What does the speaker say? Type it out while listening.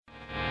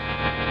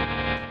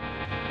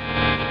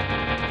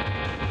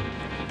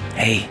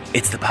Hey,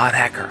 it's the Pod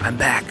Hacker. I'm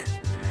back.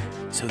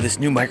 So this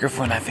new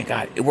microphone, I think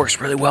it works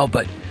really well,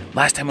 but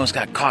last time I almost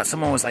got caught.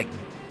 Someone was like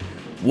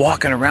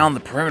walking around the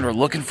perimeter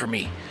looking for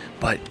me,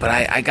 but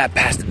I got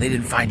past them. They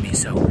didn't find me,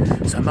 so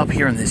I'm up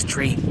here in this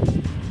tree,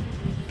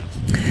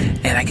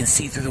 and I can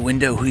see through the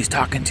window who he's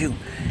talking to.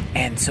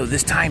 And so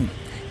this time,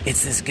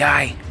 it's this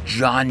guy,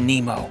 John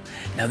Nemo.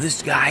 Now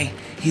this guy,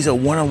 he's a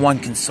one-on-one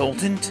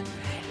consultant,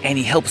 and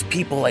he helps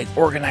people like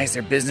organize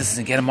their businesses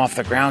and get them off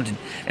the ground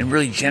and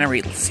really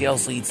generate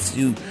sales leads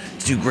to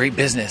do great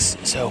business.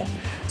 So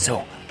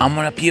I'm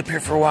going to be up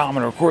here for a while. I'm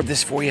going to record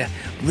this for you,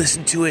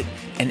 listen to it,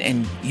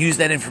 and use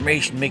that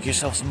information to make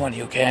yourself some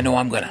money, okay? I know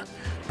I'm going to.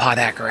 Pod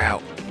Hacker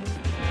out.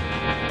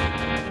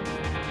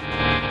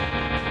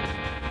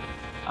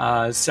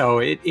 So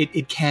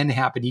it can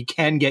happen. You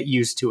can get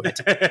used to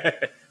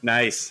it.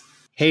 Nice.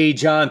 Hey,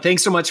 John,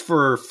 thanks so much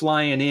for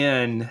flying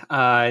in.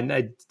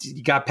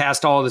 You got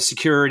past all the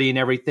security and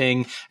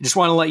everything. I just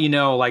want to let you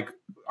know, like,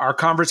 our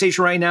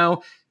conversation right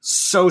now,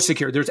 so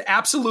secure. There's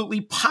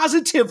absolutely,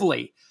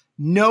 positively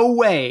no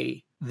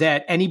way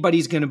that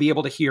anybody's going to be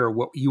able to hear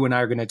what you and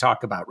I are going to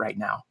talk about right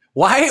now.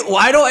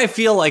 Why do I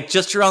feel like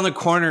just around the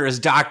corner is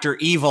Dr.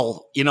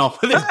 Evil,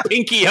 with his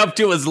pinky up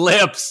to his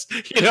lips?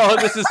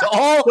 This is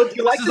all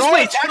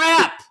a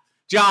trap,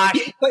 John.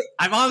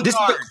 I'm on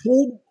guard.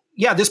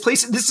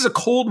 This is a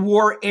Cold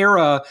War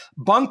era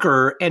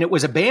bunker, and it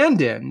was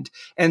abandoned.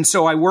 And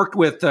so I worked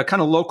with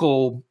kind of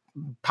local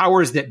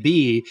powers that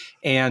be,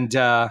 and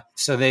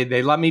so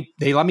they let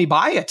me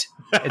buy it.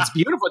 It's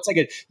beautiful. It's like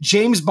a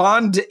James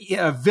Bond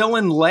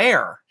villain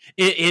lair.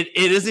 It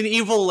is an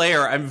evil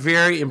lair. I'm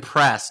very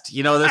impressed.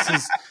 This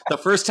is the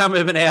first time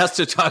I've been asked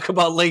to talk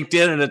about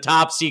LinkedIn in a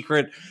top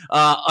secret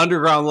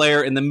underground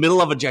lair in the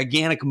middle of a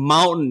gigantic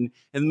mountain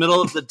in the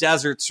middle of the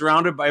desert,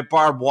 surrounded by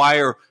barbed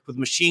wire with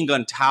machine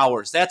gun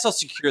towers. That's how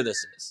secure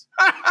this is.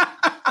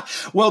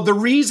 Well, the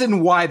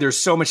reason why there's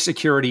so much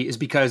security is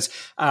because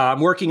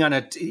I'm working on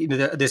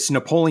this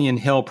Napoleon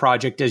Hill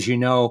project, as you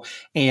know,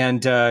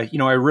 and I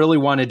really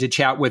wanted to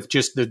chat with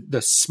just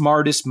the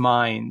smartest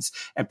minds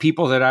and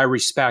people that I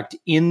respect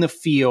in the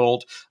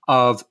field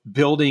of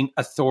building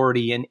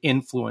authority and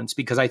influence,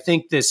 because I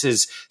think this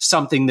is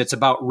something that's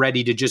about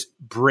ready to just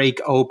break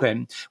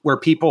open, where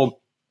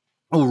people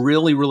will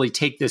really, really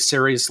take this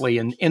seriously.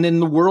 And in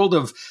the world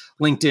of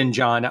LinkedIn,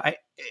 John,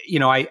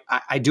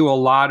 I do a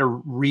lot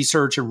of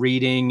research and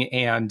reading,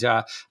 and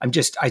I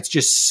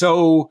just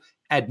so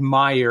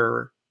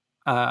admire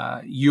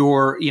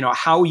your,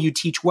 how you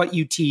teach, what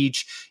you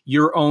teach,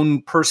 your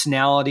own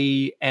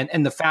personality,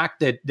 and the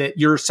fact that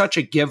you're such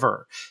a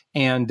giver.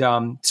 And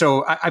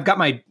so I've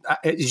got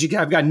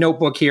I've got a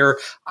notebook here.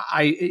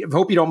 I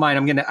hope you don't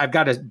mind. I've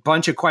got a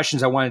bunch of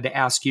questions I wanted to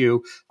ask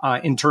you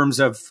in terms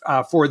of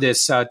for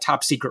this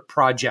top secret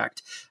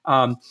project.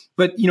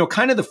 But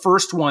kind of the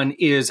first one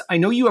is, I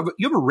know you have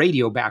a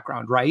radio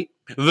background, right?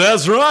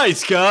 That's right,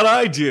 Scott.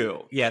 I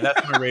do. Yeah,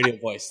 that's my radio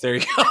voice. There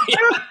you go.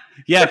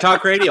 Yeah,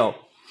 talk radio.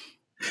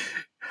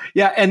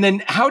 Yeah, and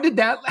then how did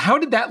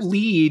that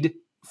lead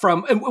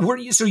from?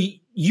 So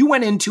you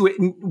went into it,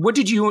 and what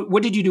did you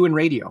do in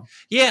radio?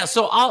 Yeah,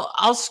 so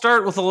I'll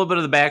start with a little bit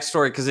of the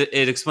backstory, because it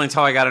explains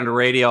how I got into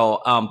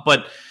radio.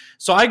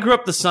 So I grew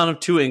up the son of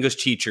two English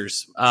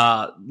teachers.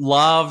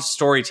 Loved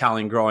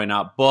storytelling growing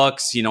up,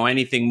 books,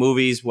 anything,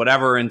 movies,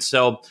 whatever. And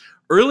so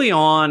early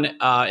on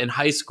in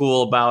high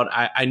school,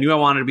 I knew I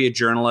wanted to be a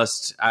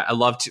journalist. I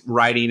loved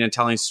writing and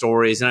telling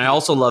stories, and I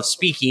also loved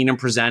speaking and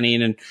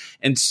presenting.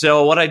 And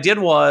so what I did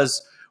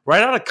was,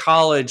 right out of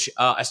college,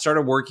 I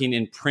started working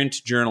in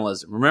print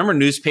journalism. Remember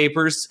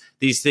newspapers?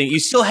 These things, you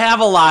still have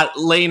a lot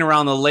laying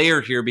around the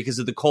layer here because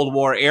of the Cold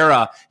War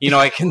era.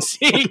 I can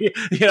see,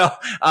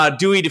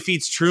 Dewey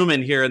defeats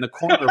Truman here in the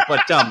corner,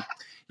 but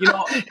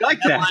like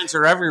headlines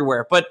are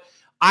everywhere. But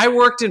I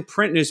worked in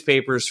print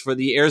newspapers for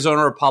the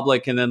Arizona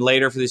Republic, and then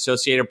later for the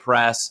Associated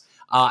Press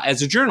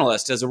as a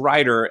journalist, as a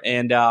writer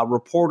and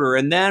reporter,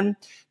 and then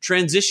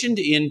transitioned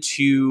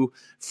into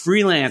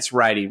freelance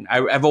writing.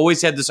 I've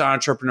always had this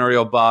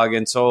entrepreneurial bug.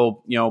 And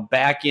so,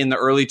 back in the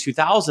early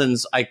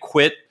 2000s, I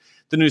quit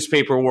the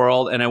newspaper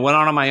world and I went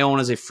on my own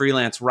as a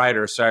freelance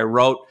writer. So I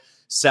wrote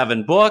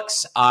 7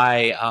 books.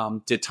 I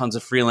did tons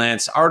of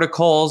freelance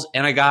articles,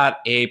 and I got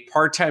a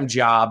part-time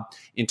job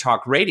in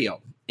talk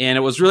radio. And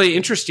it was really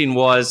interesting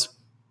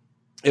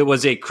it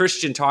was a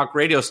Christian talk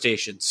radio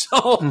station.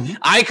 So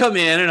I come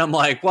in and I'm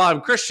like, well,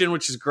 I'm Christian,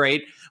 which is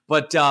great,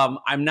 but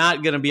I'm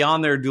not going to be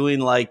on there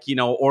doing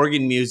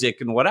organ music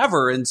and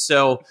whatever. And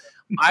so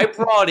I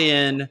brought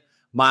in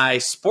my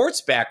sports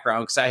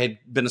background, because I had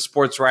been a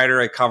sports writer.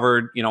 I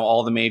covered,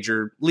 all the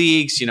major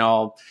leagues,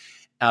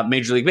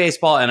 Major League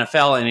Baseball,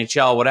 NFL,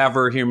 NHL,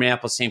 whatever, here in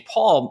Minneapolis, St.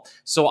 Paul.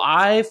 So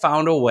I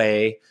found a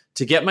way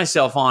to get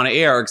myself on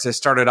air, because I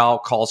started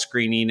out call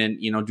screening and,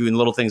 doing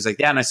little things like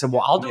that. And I said,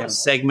 well, I'll do a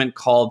segment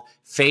called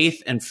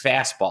Faith and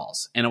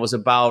Fastballs. And it was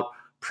about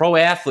pro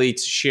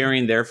athletes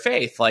sharing their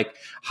faith. Like,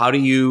 how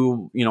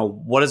do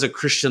what does a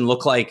Christian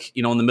look like,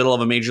 in the middle of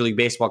a Major League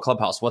Baseball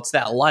clubhouse? What's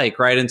that like,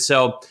 right? And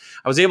so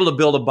I was able to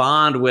build a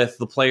bond with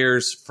the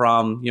players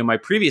from, my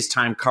previous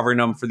time covering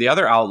them for the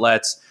other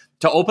outlets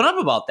to open up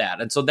about that.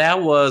 And so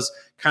that was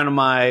kind of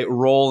my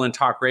role in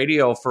talk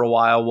radio for a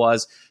while,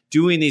 was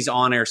doing these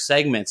on-air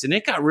segments. And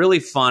it got really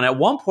fun. At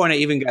one point, I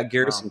even got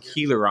Garrison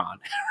Keillor on,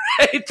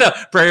 right? The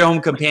Prairie Home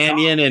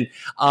Companion. And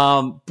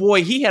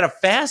boy, he had a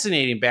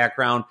fascinating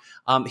background.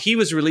 He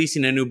was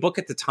releasing a new book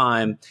at the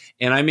time,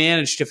 and I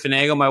managed to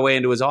finagle my way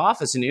into his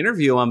office and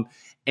interview him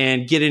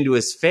and get into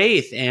his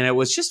faith. And it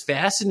was just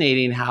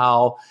fascinating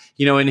how,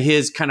 in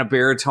his kind of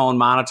baritone,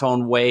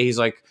 monotone way, he's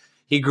like,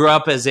 he grew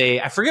up as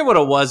I forget what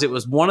it was. It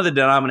was one of the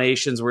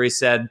denominations where he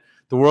said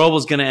the world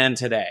was going to end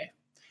today.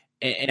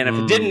 And if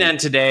it didn't end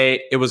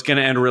today, it was going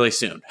to end really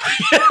soon.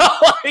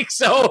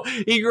 So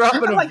he grew up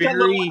in a that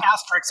little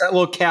asterisk, that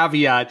little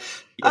caveat.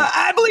 Yeah.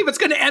 I believe it's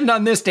going to end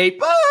on this date,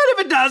 but if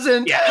it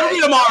doesn't, it'll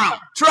be tomorrow.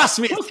 Trust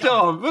me,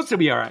 we'll still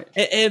be all right.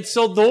 And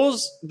so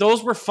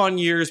those were fun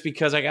years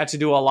because I got to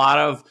do a lot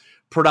of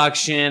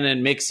production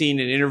and mixing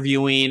and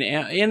interviewing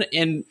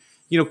and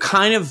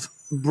kind of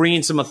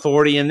bringing some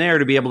authority in there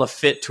to be able to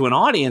fit to an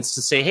audience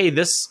to say, hey,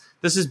 this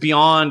is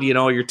beyond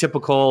your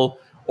typical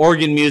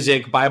organ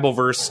music, Bible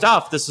verse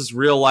stuff. This is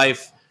real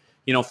life,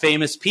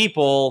 famous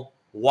people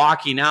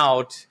walking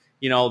out,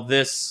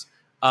 this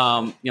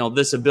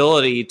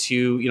ability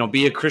to,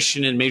 be a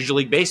Christian in Major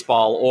League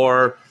Baseball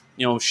or,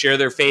 share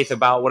their faith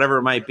about whatever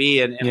it might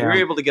be. And we were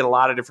able to get a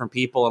lot of different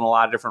people in a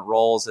lot of different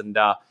roles. And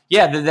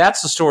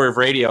that's the story of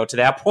radio to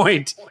that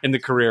point in the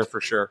career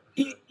for sure.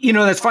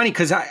 That's funny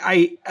because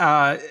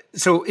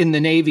so in the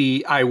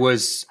Navy,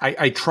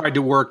 I tried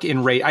to work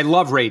in radio. I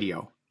love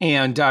radio.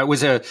 And I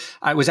was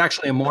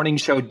actually a morning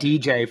show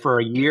DJ for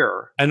a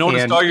year. I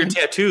noticed all your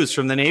tattoos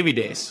from the Navy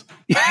days.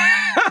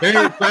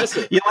 Very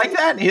impressive. You like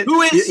that?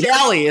 Who is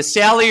Sally? Is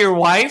Sally your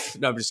wife?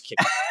 No, I'm just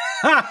kidding.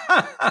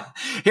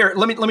 Here,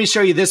 let me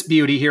show you this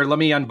beauty. Here, let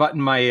me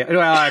unbutton my. Well,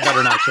 I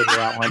better not show you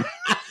that one.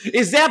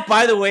 Is that,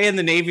 by the way, in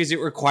the Navy? Is it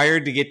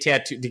required to get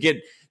tattooed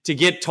to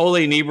get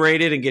totally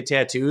inebriated and get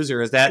tattoos,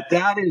 or is that?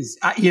 That is,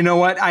 you know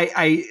what?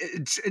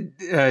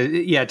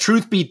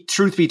 Truth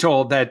be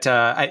told,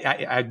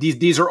 that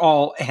these are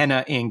all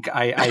henna ink.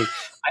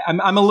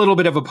 I'm a little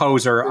bit of a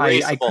poser.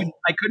 I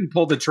couldn't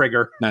pull the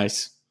trigger.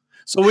 Nice.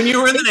 So when you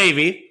were in the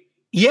Navy.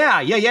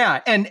 Yeah.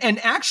 And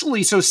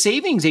actually, so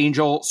Savings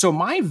Angel, so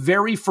my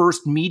very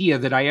first media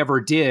that I ever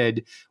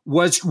did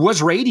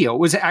was radio. It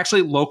was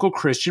actually a local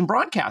Christian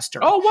broadcaster.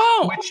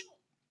 Oh, wow.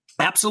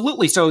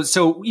 Absolutely. So,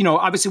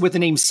 obviously with the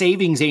name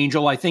Savings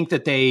Angel, I think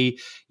that they,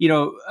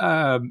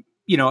 again,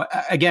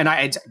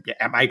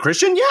 am I a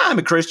Christian? Yeah, I'm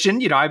a Christian.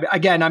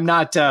 I'm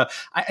not,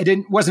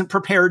 wasn't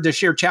prepared to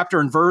share chapter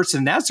and verse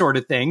and that sort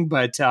of thing,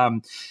 but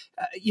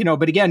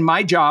again,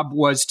 my job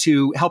was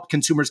to help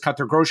consumers cut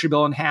their grocery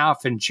bill in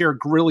half and share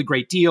really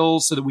great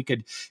deals so that we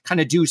could kind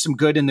of do some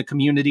good in the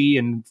community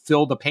and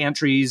fill the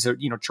pantries or,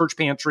 church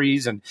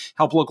pantries and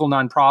help local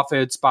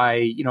nonprofits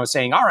by,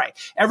 saying, all right,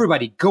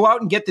 everybody go out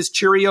and get this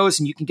Cheerios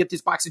and you can get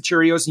this box of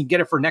Cheerios and you get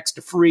it for next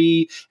to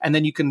free. And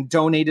then you can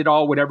donate it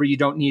all, whatever you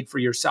don't need for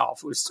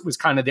yourself. It was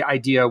kind of the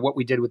idea of what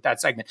we did with that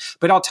segment.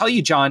 But I'll tell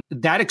you, John,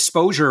 that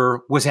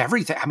exposure was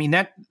everything. I mean,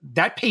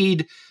 that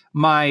paid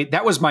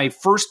that was my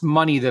first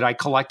money that I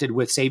collected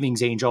with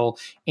Savings Angel.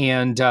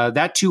 And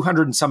that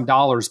 $200 and some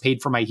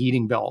paid for my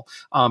heating bill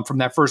from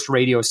that first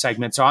radio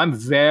segment. So I'm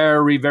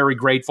very, very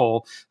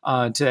grateful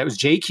to that. It was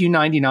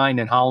JQ99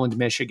 in Holland,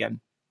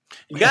 Michigan.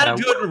 You got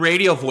to do it in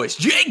radio voice.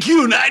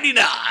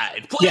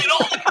 JQ99, playing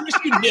all the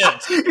Christian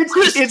hits.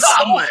 It's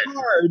so hard.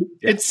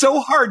 Yeah. It's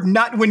so hard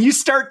not when you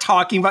start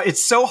talking about.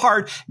 It's so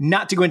hard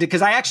not to go into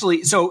because I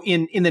actually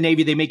in the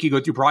Navy they make you go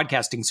through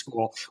broadcasting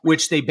school,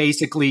 which they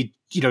basically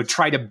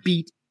try to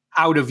beat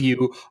out of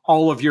you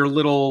all of your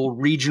little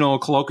regional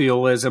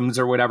colloquialisms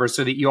or whatever,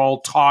 so that you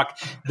all talk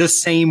the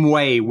same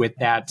way with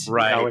that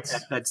right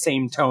that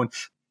same tone.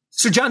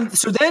 So John,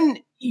 then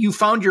you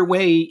found your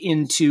way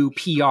into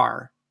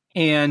PR.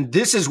 And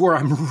this is where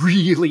I'm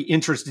really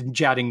interested in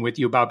chatting with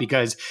you about,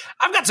 because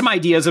I've got some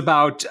ideas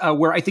about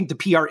where I think the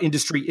PR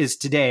industry is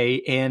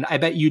today, and I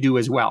bet you do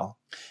as well.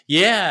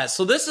 Yeah,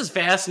 so this is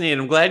fascinating.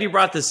 I'm glad you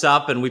brought this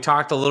up, and we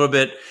talked a little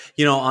bit,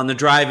 on the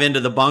drive into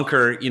the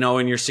bunker,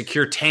 in your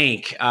secure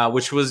tank,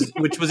 which was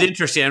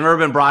interesting. I've never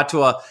been brought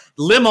to a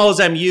limos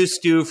I'm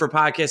used to for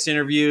podcast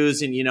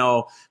interviews and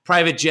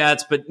private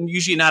jets, but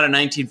usually not a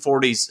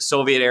 1940s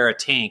Soviet era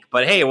tank.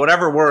 But hey,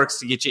 whatever works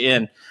to get you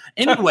in.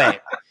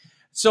 Anyway.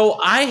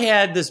 So I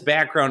had this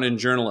background in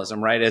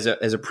journalism, right? As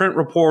a print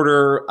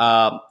reporter,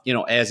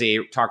 as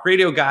a talk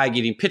radio guy,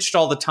 getting pitched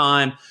all the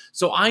time.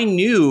 So I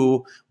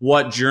knew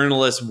what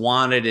journalists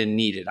wanted and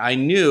needed. I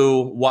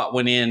knew what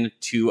went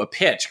into a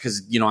pitch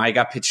because, I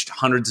got pitched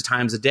hundreds of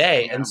times a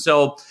day. Yeah. And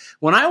so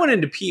when I went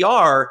into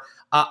PR,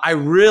 I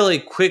really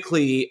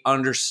quickly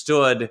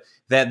understood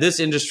that this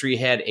industry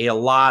had a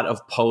lot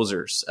of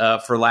posers,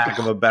 for lack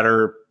of a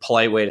better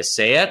polite way to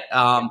say it.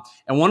 And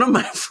one of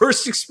my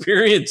first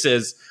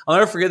experiences, I'll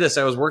never forget this.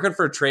 I was working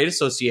for a trade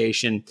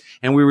association,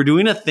 and we were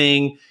doing a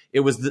thing.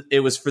 It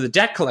was for the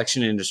debt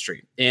collection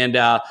industry, and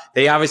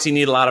they obviously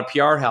need a lot of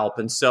PR help.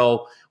 And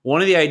so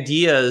one of the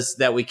ideas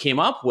that we came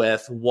up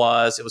with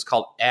was, it was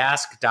called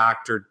Ask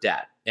Dr.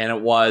 Debt. And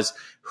it was,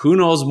 who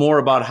knows more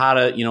about how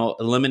to,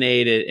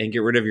 eliminate it and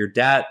get rid of your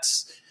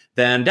debts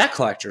than debt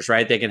collectors,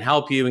 right? They can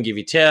help you and give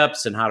you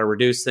tips and how to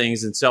reduce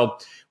things. And so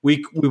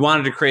we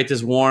wanted to create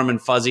this warm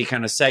and fuzzy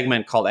kind of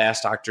segment called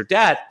Ask Dr.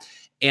 Debt.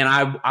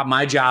 And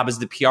my job as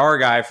the PR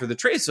guy for the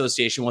trade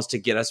association was to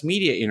get us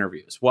media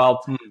interviews.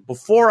 Well,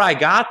 before I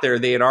got there,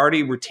 they had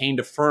already retained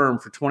a firm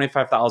for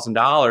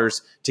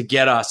 $25,000 to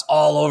get us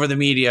all over the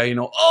media.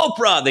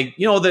 Oprah,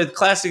 the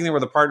classic thing where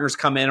the partners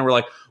come in and we're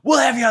like, we'll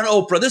have you on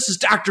Oprah. This is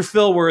Dr.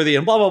 Phil Worthy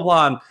and blah, blah,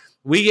 blah. And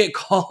we get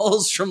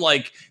calls from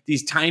like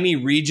these tiny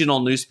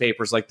regional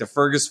newspapers, like the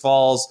Fergus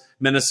Falls,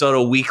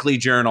 Minnesota Weekly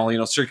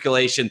Journal,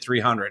 circulation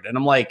 300. And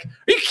I'm like, are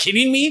you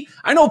kidding me?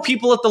 I know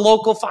people at the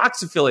local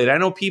Fox affiliate. I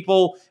know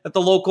people at the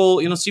local,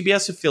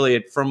 CBS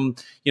affiliate from,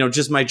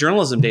 just my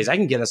journalism days. I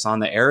can get us on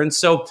the air. And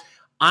so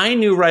I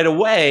knew right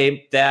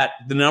away that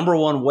the number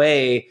one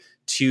way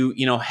to,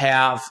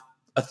 have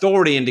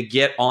authority and to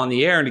get on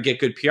the air and to get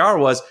good PR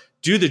was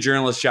do the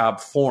journalist job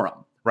for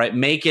them, right?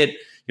 Make it,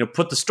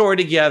 put the story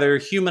together,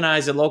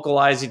 humanize it,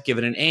 localize it, give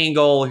it an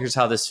angle. Here's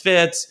how this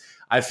fits.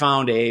 I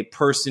found a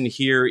person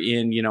here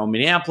in,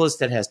 Minneapolis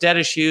that has debt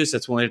issues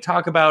that's willing to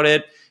talk about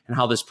it and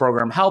how this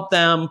program helped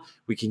them.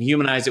 We can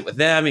humanize it with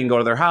them and go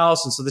to their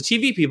house. And so the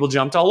TV people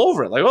jumped all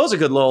over it. Like, oh, it's a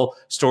good little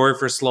story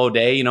for a slow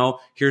day.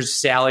 Here's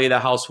Sally, the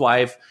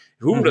housewife.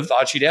 Who would have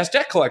thought she'd ask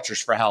debt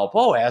collectors for help?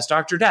 Oh, ask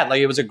Dr. Debt.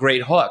 Like, it was a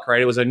great hook,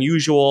 right? It was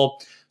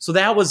unusual. So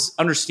that was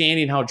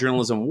understanding how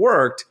journalism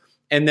worked.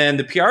 And then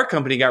the PR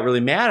company got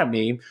really mad at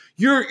me.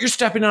 You're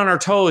stepping on our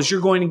toes.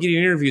 You're going and getting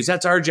interviews.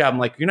 That's our job. I'm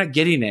like, you're not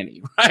getting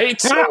any, right?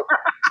 So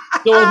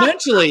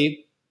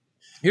eventually,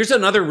 here's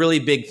another really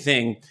big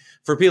thing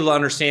for people to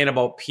understand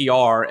about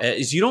PR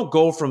is you don't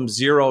go from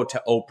zero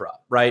to Oprah,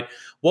 right?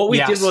 What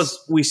we did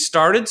was we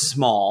started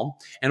small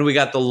and we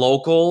got the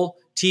local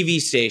TV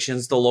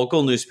stations, the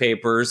local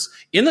newspapers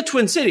in the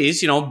Twin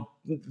Cities,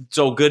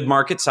 so good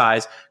market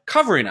size,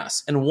 covering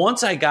us. And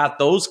once I got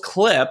those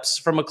clips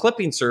from a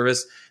clipping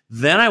service,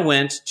 then I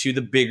went to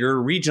the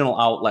bigger regional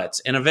outlets,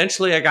 and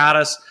eventually I got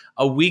us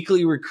a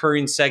weekly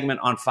recurring segment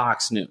on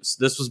Fox News.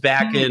 This was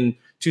back in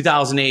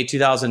 2008,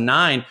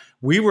 2009.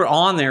 We were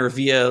on there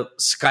via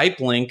Skype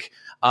link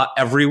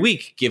every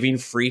week giving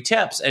free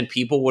tips, and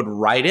people would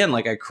write in.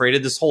 Like, I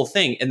created this whole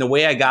thing. And the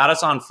way I got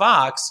us on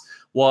Fox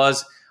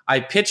was I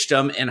pitched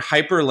them and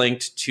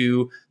hyperlinked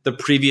to the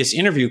previous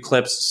interview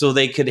clips so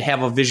they could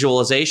have a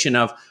visualization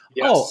of,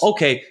 oh,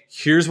 okay,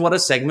 here's what a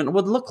segment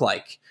would look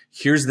like.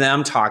 Here's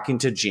them talking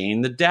to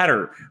Jane the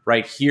debtor,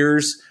 right?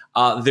 Here's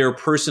their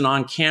person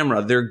on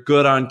camera. They're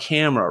good on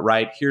camera,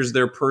 right? Here's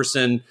their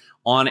person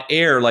on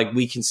air. Like,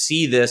 we can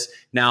see this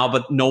now,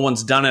 but no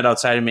one's done it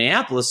outside of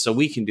Minneapolis, so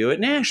we can do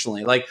it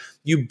nationally. Like,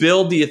 you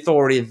build the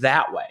authority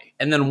that way.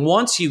 And then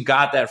once you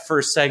got that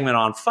first segment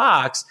on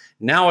Fox,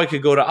 now I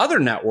could go to other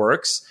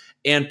networks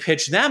and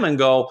pitch them and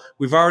go,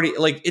 we've already,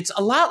 like, it's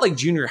a lot like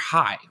junior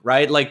high,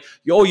 right? Like,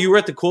 oh, you were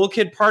at the cool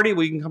kid party?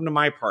 Well, you can come to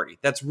my party.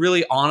 That's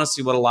really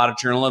honestly what a lot of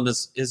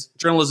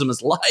journalism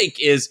is like,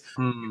 is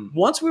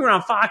once we were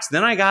on Fox,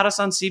 then I got us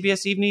on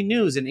CBS Evening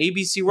News and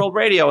ABC World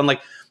Radio. And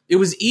like, it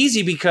was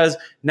easy because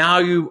now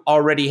you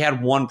already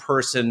had one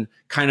person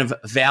kind of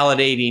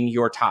validating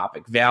your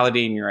topic,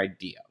 validating your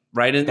idea.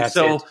 Right.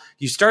 And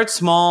you start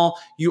small,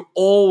 you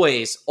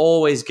always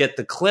get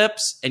the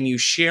clips and you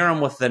share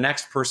them with the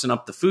next person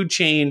up the food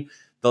chain,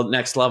 the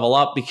next level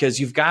up,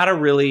 because you've got to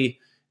really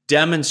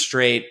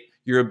demonstrate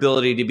your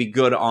ability to be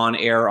good on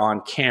air,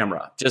 on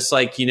camera. Just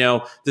like,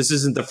 this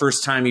isn't the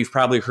first time you've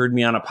probably heard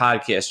me on a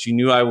podcast. You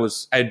knew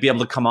I'd be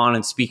able to come on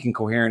and speak in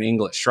coherent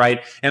English.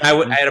 Right. And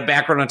I had a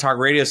background on talk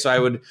radio, so I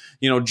would,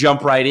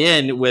 jump right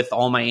in with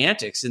all my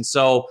antics. And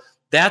so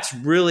that's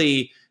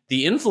really,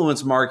 the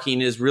influence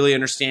marking is really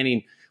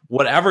understanding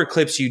whatever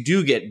clips you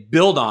do get,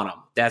 build on them.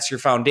 That's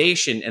your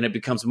foundation, and it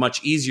becomes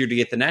much easier to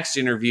get the next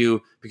interview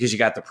because you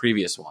got the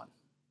previous one.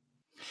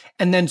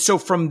 And then, so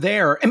from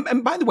there,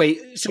 and by the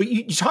way, so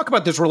you talk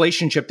about this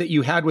relationship that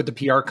you had with the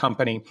PR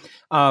company.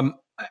 I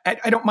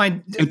don't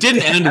mind. It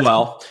didn't end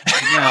well.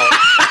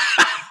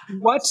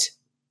 What's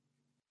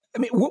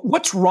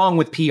wrong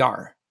with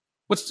PR?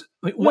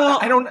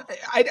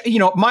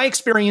 My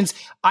experience,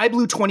 I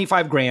blew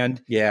 25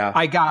 grand. Yeah.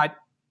 I got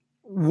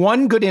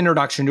one good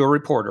introduction to a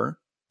reporter,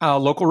 a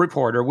local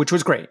reporter, which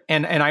was great.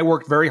 And I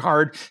worked very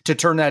hard to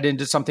turn that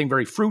into something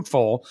very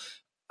fruitful.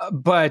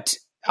 But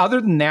other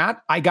than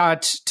that, I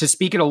got to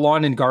speak at a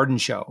lawn and garden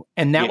show,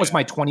 and that was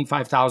my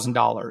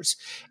 $25,000.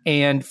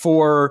 And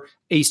for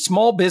a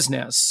small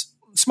business,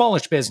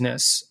 smallish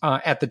business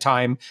at the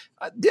time.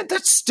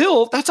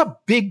 That's a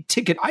big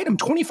ticket item.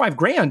 25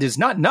 grand is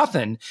not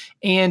nothing.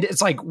 And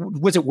it's like,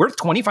 was it worth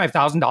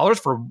 $25,000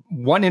 for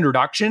one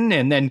introduction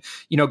and then,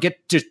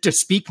 get to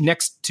speak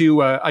next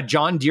to a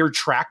John Deere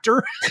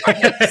tractor?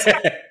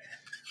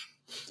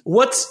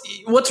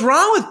 What's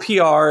wrong with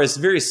PR is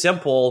very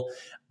simple.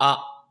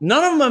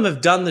 None of them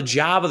have done the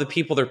job of the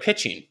people they're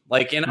pitching.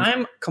 And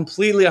I'm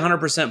completely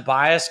 100%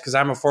 biased because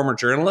I'm a former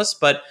journalist,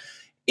 but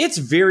it's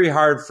very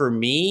hard for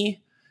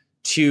me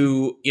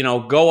to,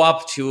 go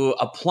up to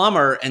a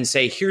plumber and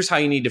say, here's how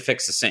you need to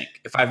fix the sink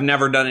if I've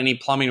never done any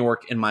plumbing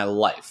work in my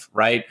life,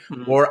 right?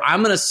 Mm-hmm. Or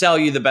I'm going to sell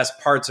you the best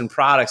parts and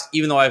products,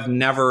 even though I've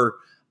never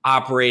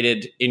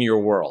operated in your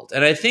world.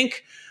 And I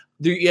think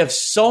you have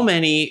so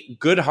many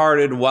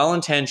good-hearted,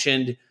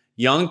 well-intentioned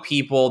young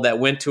people that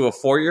went to a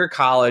 4-year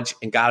college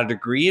and got a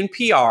degree in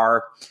PR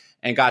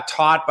and got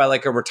taught by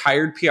a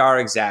retired PR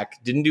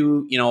exec, didn't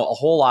do, a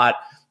whole lot.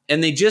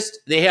 And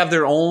they have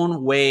their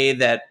own way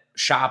that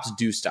shops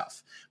do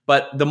stuff.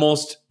 But the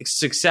most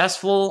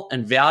successful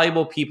and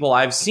valuable people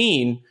I've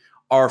seen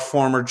are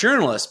former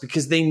journalists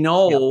because they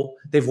know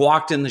they've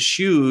walked in the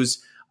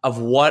shoes of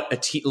what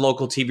a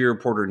local TV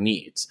reporter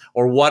needs,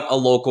 or what a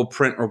local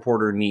print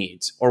reporter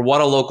needs, or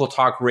what a local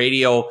talk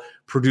radio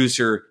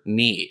producer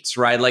needs,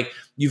 right?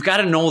 You've got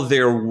to know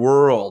their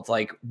world,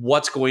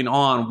 what's going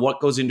on, what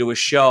goes into a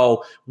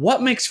show,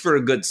 what makes for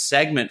a good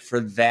segment for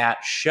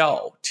that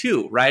show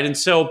too, right? And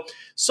so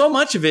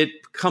much of it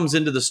comes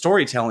into the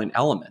storytelling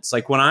elements.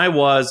 When I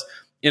was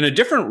in a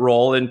different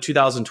role in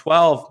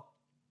 2012,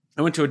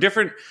 I went to a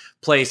different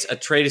place, a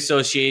trade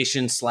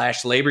association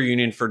 / labor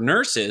union for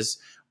nurses.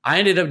 I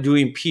ended up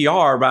doing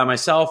PR by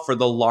myself for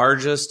the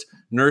largest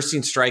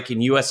nursing strike in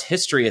U.S.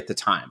 history at the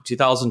time,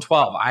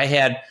 2012. I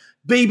had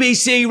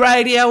BBC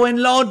Radio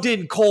in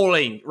London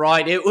calling,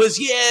 right? It was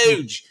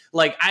huge.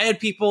 I had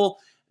people,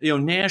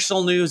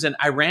 national news, and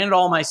I ran it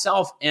all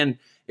myself. And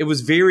it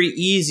was very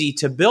easy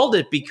to build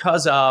it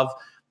because of,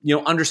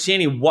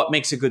 understanding what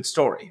makes a good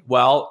story.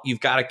 Well,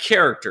 you've got a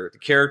character. The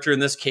character in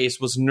this case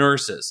was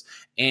nurses.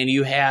 And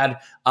you had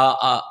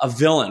a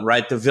villain,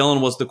 right? The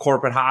villain was the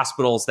corporate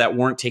hospitals that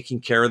weren't taking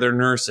care of their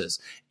nurses.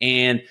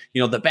 And,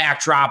 the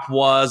backdrop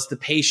was the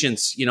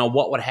patients,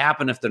 what would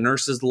happen if the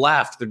nurses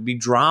left? There'd be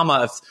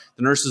drama if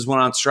the nurses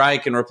went on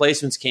strike and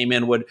replacements came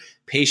in. Would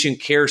patient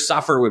care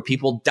suffer? Would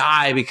people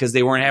die because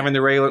they weren't having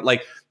the regular,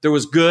 there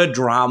was good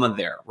drama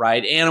there,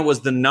 right? And it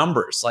was the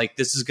numbers.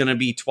 This is going to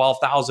be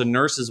 12,000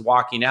 nurses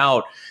walking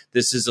out.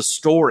 This is a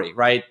story,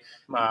 right?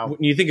 Wow.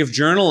 When you think of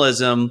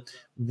journalism,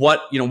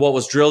 what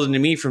was drilled into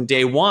me from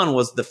day one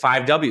was the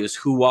 5 W's: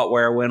 who, what,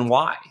 where, when,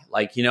 why.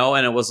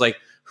 And it was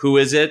who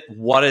is it?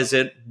 What is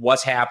it?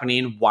 What's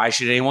happening? Why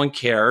should anyone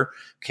care?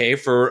 Okay,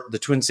 for the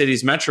Twin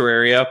Cities metro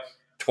area,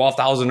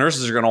 12,000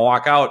 nurses are going to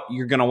walk out.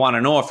 You're going to want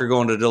to know if you're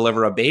going to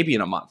deliver a baby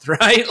in a month,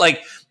 right?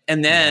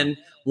 And then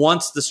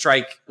once the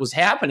strike was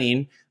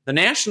happening, the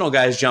national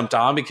guys jumped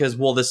on because,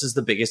 this is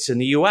the biggest in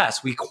the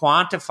U.S. We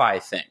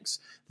quantify things.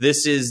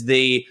 This is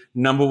the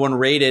number 1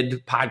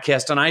 rated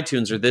podcast on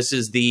iTunes, or this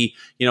is the,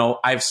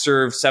 I've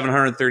served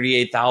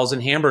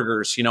 738,000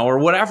 hamburgers, or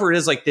whatever it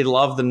is. They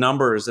love the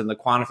numbers and the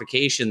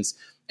quantifications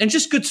and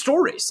just good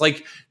stories.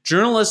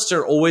 Journalists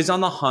are always on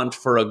the hunt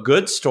for a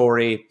good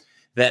story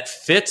that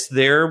fits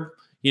their,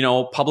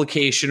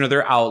 publication or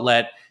their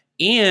outlet,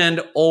 and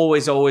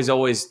always, always,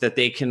 always that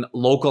they can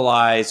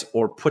localize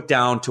or put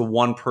down to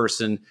one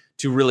person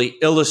to really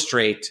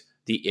illustrate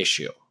the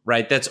issue,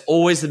 right? That's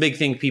always the big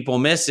thing people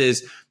miss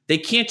is they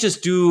can't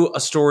just do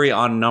a story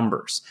on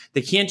numbers.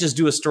 They can't just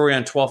do a story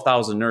on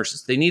 12,000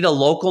 nurses. They need a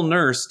local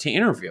nurse to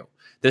interview.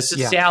 This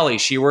is Sally.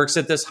 She works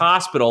at this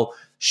hospital.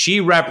 She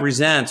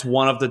represents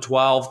one of the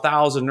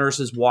 12,000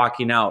 nurses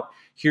walking out.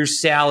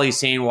 Here's Sally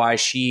saying why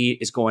she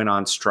is going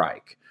on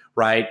strike,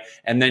 right?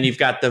 And then you've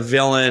got the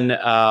villain,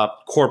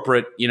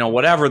 corporate,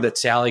 whatever that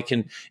Sally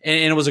can.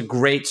 And it was a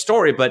great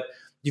story, but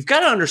you've got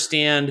to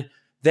understand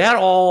that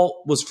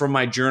all was from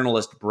my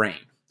journalist brain.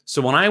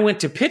 So when I went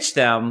to pitch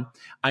them,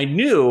 I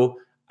knew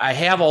I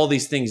have all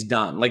these things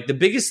done. The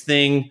biggest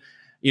thing,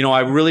 I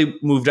really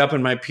moved up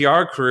in my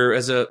PR career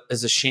as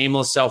a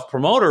shameless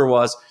self-promoter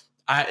was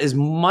as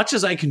much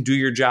as I can do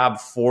your job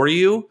for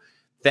you,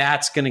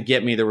 that's going to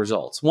get me the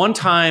results. One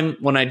time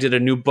when I did a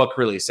new book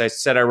release, I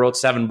said I wrote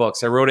 7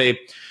 books. I wrote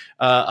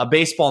a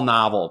baseball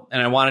novel,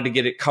 and I wanted to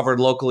get it covered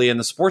locally in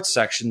the sports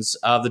sections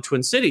of the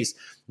Twin Cities.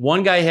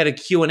 One guy had a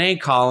Q&A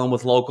column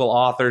with local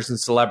authors and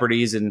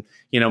celebrities and,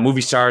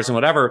 movie stars and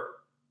whatever.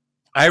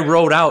 I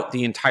wrote out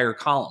the entire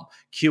column,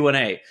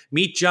 Q&A.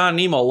 Meet John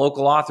Nemo,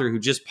 local author who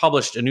just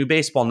published a new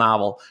baseball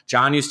novel.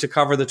 John used to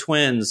cover the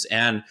Twins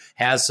and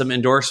has some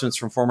endorsements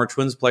from former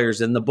Twins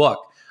players in the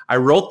book. I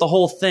wrote the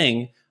whole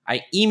thing.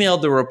 I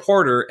emailed the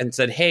reporter and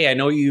said, hey, I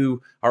know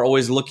you are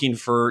always looking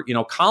for,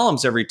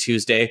 columns every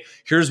Tuesday.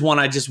 Here's one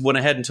I just went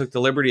ahead and took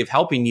the liberty of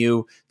helping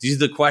you. These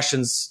are the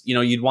questions,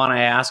 you'd want to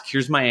ask.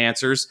 Here's my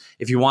answers.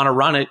 If you want to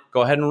run it,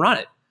 go ahead and run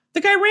it.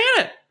 The guy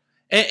ran it.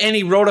 And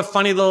he wrote a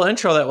funny little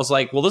intro that was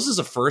well, this is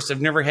a first.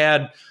 I've never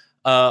had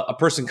a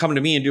person come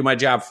to me and do my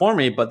job for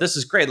me, but this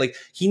is great. Like,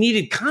 he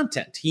needed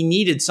content. He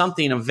needed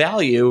something of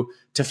value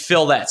to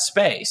fill that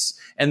space.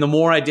 And the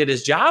more I did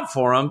his job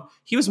for him,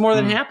 he was more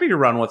than happy to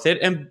run with it.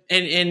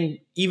 And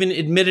even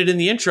admitted in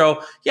the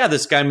intro, yeah,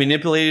 this guy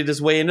manipulated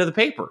his way into the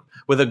paper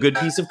with a good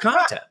piece of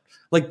content.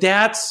 Like,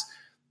 that's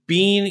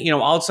being, you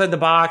know, outside the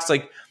box.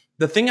 Like,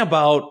 the thing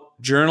about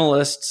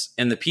journalists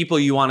and the people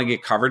you want to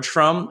get coverage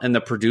from and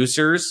the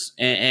producers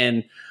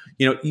and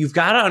you know, you've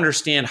got to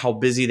understand how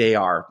busy they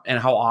are and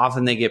how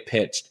often they get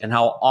pitched and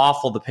how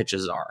awful the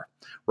pitches are.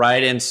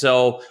 Right. And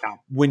so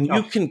when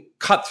you can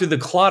cut through the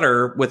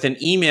clutter with an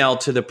email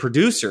to the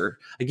producer,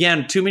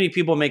 again, too many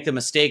people make the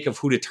mistake of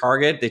who to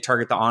target. They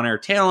target the on-air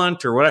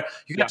talent or whatever.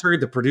 You got to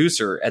target the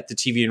producer at the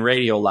TV and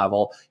radio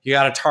level. You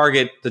got to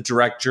target the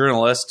direct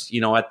journalist,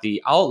 you know, at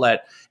the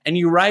outlet, and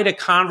you write a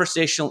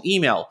conversational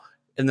email.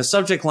 And the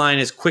subject line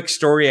is quick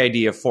story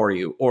idea for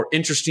you or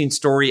interesting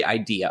story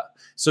idea.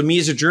 So me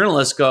as a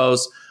journalist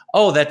goes,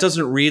 oh, that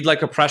doesn't read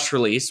like a press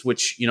release,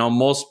 which, you know,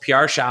 most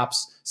PR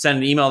shops send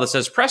an email that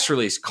says press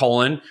release,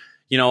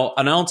 you know,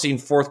 announcing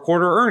fourth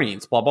quarter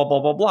earnings, blah, blah, blah,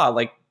 blah, blah.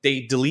 Like,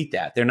 they delete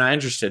that. They're not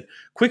interested.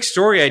 Quick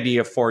story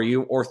idea for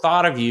you or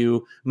thought of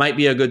you might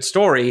be a good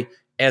story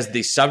as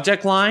the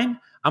subject line.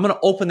 I'm going to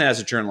open that as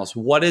a journalist.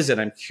 What is it?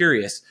 I'm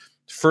curious.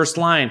 First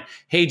line,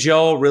 hey,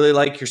 Joe, really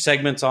like your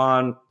segments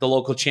on the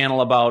local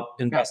channel about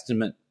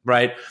investment,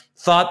 right?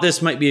 Thought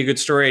this might be a good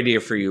story idea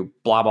for you,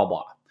 blah, blah,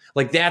 blah.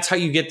 Like, that's how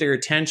you get their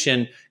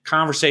attention,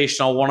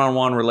 conversational,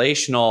 one-on-one,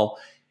 relational,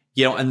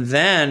 you know, and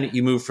then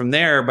you move from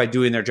there by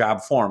doing their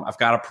job for them. I've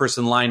got a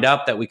person lined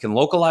up that we can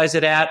localize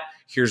it at.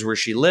 Here's where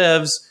she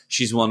lives.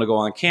 She's willing to go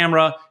on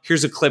camera.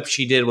 Here's a clip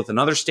she did with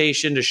another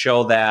station to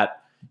show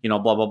that, you know,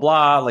 blah, blah,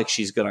 blah, like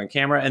she's good on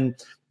camera. And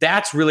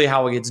that's really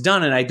how it gets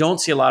done. And I don't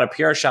see a lot of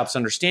PR shops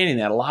understanding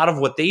that. A lot of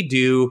what they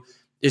do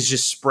is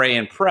just spray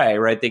and pray,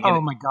 right? They get,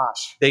 oh my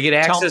gosh. They get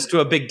access to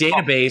a big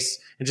database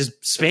and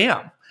just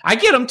spam. I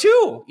get them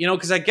too, you know,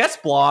 because I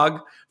guest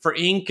blog for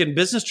Inc. and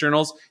business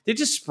journals. They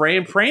just spray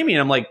and pray me.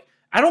 And I'm like,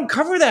 I don't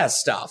cover that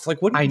stuff.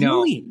 Like, what are you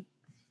doing?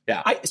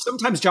 Yeah.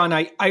 Sometimes, John,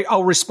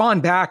 I'll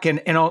respond back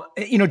and I'll,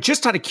 you know,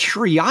 just out of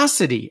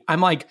curiosity, I'm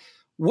like,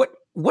 what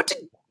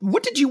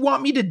did you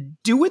want me to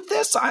do with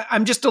this?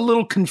 I'm just a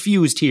little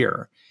confused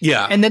here.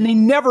 Yeah. And then they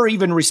never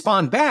even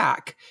respond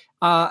back.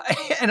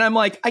 And I'm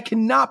like, I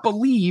cannot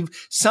believe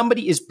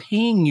somebody is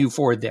paying you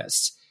for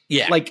this.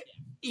 Yeah. Like,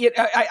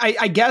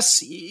 I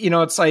guess, you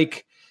know, it's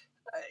like,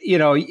 you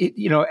know,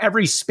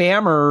 every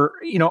spammer,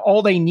 you know,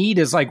 all they need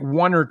is like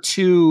one or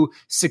two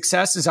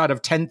successes out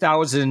of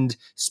 10,000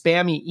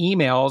 spammy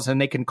emails and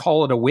they can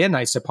call it a win,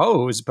 I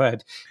suppose.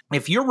 But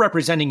if you're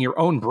representing your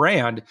own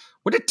brand,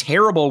 what a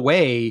terrible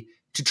way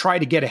to try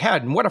to get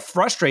ahead. And what a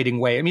frustrating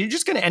way. I mean, you're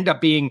just going to end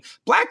up being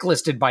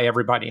blacklisted by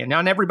everybody and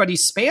on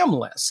everybody's spam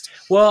list.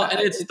 Well, and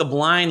it's the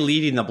blind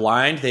leading the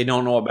blind. They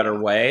don't know a better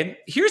way.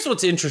 Here's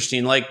what's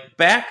interesting. Like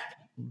back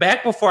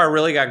before I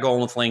really got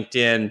going with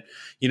LinkedIn,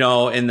 you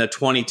know, in the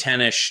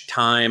 2010-ish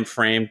time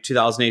frame,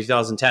 2008,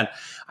 2010,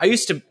 I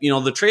used to, you know,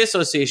 the trade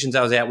associations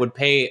I was at would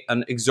pay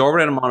an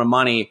exorbitant amount of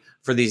money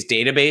for these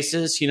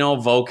databases, you know,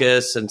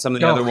 Vocus and some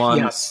of the other ones.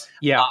 Yes.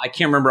 Yeah. I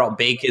can't remember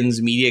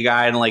Bacon's Media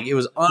Guide. And like, it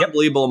was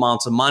unbelievable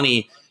amounts of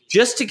money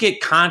just to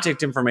get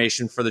contact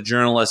information for the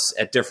journalists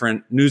at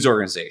different news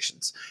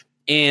organizations.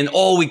 And,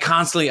 we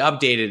constantly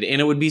updated. And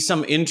it would be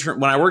some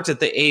intern. When I worked at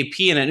the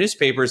AP and at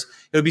newspapers,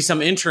 it would be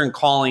some intern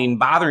calling,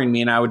 bothering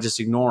me, and I would just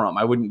ignore them.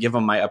 I wouldn't give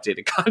them my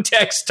updated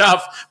contact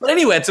stuff. But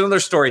anyway, it's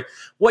another story.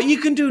 What you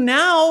can do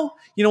now,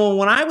 you know,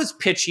 when I was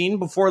pitching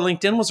before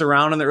LinkedIn was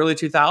around in the early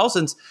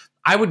 2000s,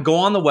 I would go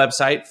on the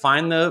website,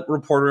 find the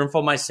reporter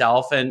info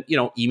myself, and, you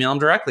know, email them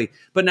directly.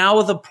 But now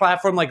with a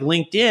platform like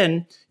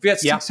LinkedIn, if you got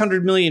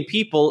 600 million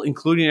people,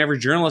 including every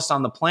journalist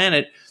on the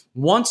planet,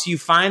 once you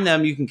find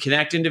them, you can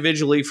connect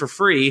individually for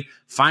free,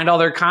 find all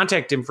their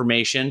contact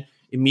information,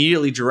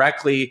 immediately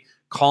directly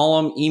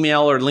call them,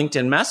 email, or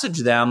LinkedIn message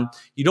them.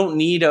 You don't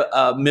need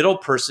a middle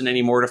person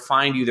anymore to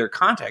find you their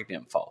contact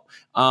info.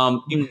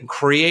 You can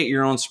create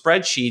your own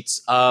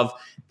spreadsheets of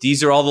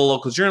these are all the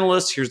local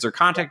journalists, here's their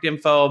contact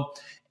info.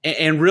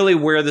 And really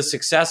where the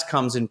success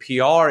comes in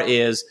PR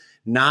is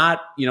not,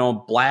 you know,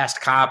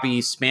 blast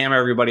copy, spam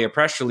everybody a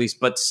press release,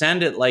 but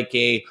send it like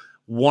a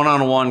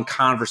one-on-one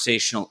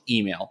conversational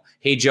email.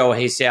 Hey, Joe.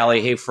 Hey,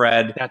 Sally. Hey,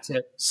 Fred. That's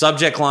it.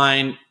 Subject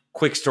line,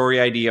 quick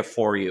story idea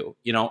for you.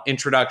 You know,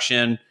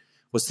 introduction,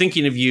 was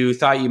thinking of you,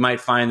 thought you might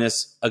find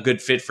this a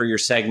good fit for your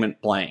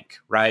segment blank,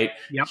 right?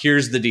 Yep.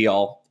 Here's the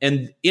deal.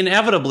 And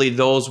inevitably,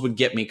 those would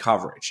get me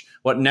coverage.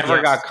 What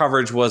never got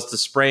coverage was the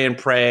spray and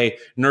pray,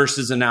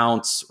 nurses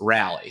announce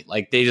rally.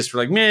 Like, they just were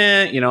like,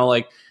 meh, you know,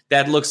 like,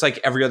 that looks like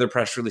every other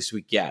press release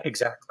we get.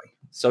 Exactly.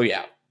 So,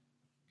 yeah.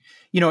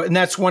 And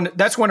that's one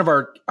of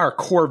our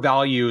core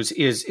values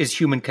is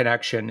human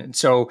connection. And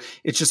so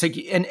it's just like,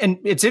 and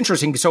it's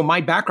interesting. So my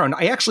background,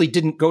 I actually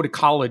didn't go to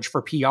college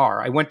for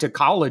PR. I went to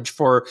college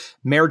for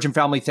marriage and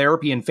family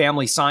therapy and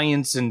family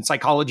science and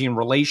psychology and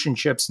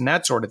relationships and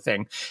that sort of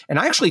thing. And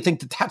I actually think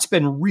that that's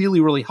been really,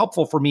 really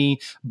helpful for me,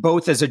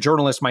 both as a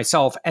journalist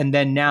myself and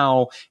then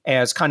now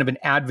as kind of an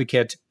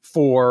advocate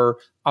for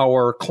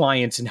our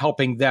clients and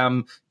helping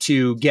them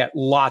to get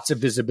lots of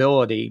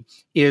visibility,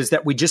 is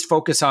that we just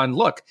focus on,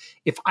 look,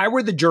 if I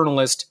were the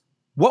journalist,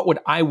 what would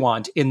I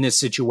want in this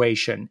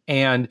situation?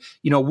 And,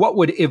 what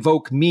would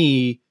evoke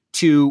me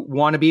to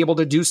want to be able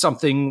to do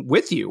something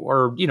with you,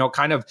 or,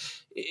 kind of,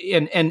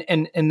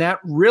 and that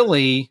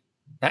really,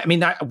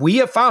 we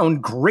have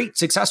found great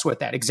success with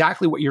that.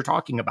 Exactly what you're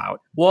talking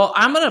about. Well,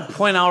 I'm going to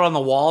point out on the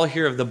wall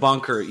here of the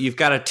bunker, you've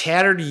got a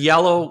tattered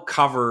yellow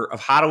cover of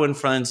How to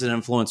Influence and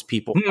Influence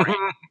People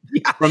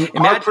from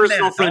our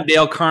personal friend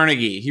Dale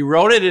Carnegie. He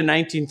wrote it in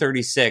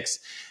 1936,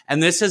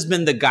 and this has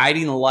been the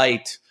guiding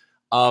light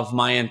of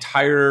my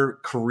entire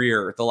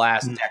career, the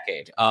last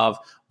decade, of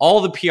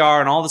all the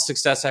PR and all the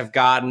success I've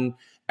gotten,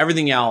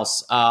 everything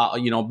else,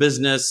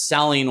 business,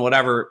 selling,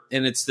 whatever.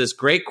 And it's this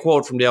great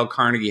quote from Dale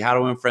Carnegie, How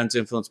to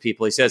Influence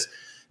People. He says,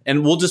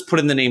 and we'll just put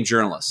in the name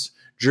journalists.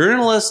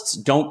 Journalists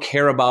don't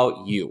care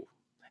about you.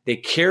 They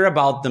care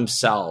about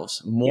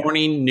themselves,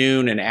 morning,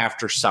 noon, and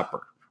after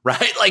supper,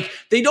 right? Like,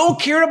 they don't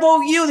care about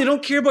you. They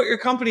don't care about your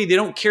company. They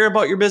don't care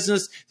about your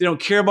business. They don't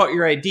care about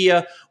your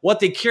idea. What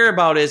they care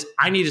about is,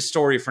 I need a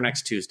story for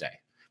next Tuesday.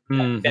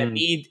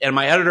 And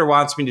my editor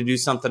wants me to do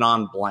something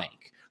on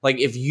blank. Like,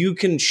 if you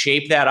can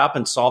shape that up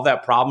and solve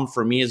that problem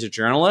for me as a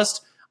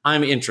journalist,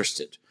 I'm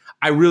interested.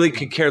 I really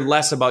could care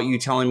less about you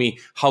telling me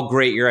how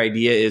great your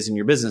idea is and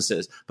your business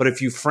is. But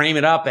if you frame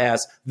it up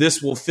as,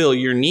 this will fill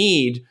your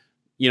need,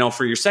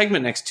 for your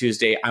segment next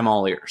Tuesday, I'm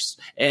all ears.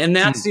 And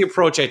that's the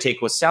approach I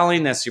take with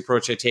selling. That's the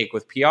approach I take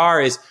with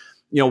PR is,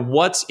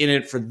 what's in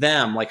it for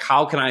them? Like,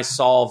 how can I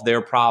solve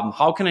their problem?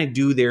 How can I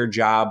do their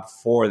job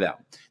for them?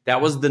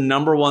 That was the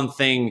number one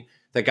thing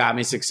that got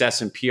me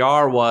success in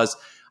PR was,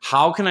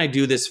 how can I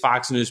do this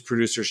Fox News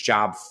producer's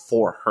job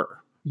for her?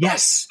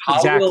 Yes,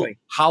 exactly.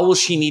 How will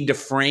she need to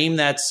frame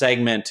that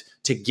segment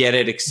to get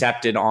it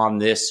accepted on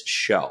this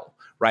show?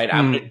 Right?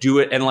 I'm going to do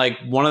it. And like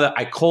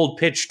I cold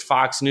pitched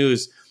Fox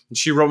News, and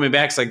she wrote me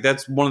back. It's like,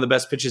 that's one of the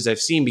best pitches I've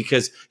seen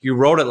because you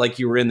wrote it like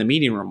you were in the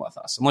meeting room with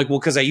us. I'm like, well,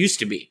 because I used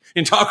to be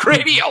in talk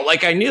radio.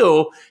 Like, I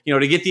knew,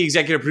 to get the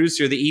executive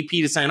producer, the EP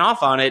to sign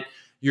off on it,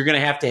 you're going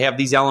to have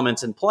these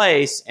elements in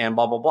place and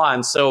blah, blah, blah.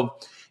 And so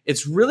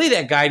it's really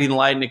that guiding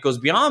light, and it goes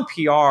beyond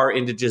PR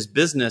into just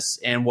business.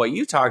 And what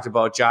you talked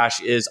about,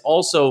 Josh, is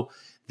also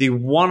the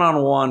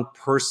one-on-one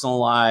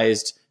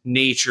personalized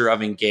nature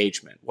of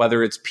engagement,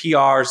 whether it's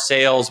PR,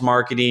 sales,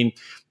 marketing.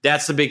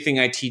 That's the big thing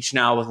I teach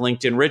now with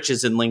LinkedIn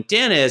Riches. And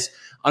LinkedIn is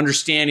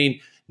understanding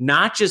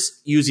not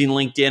just using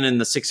LinkedIn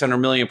and the 600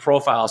 million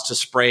profiles to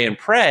spray and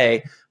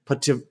pray,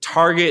 but to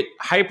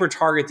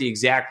hyper-target the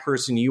exact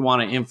person you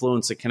want to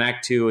influence and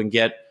connect to and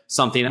get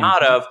something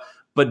out of,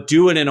 but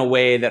do it in a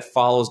way that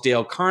follows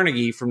Dale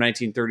Carnegie from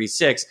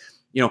 1936.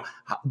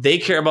 They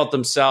care about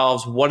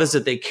themselves. What is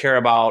it they care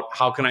about?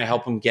 How can I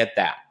help them get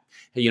that?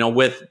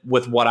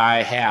 With what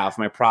I have,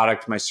 my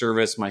product, my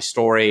service, my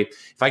story.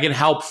 If I can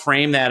help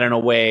frame that in a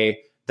way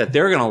that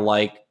they're going to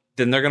like,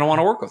 then they're going to want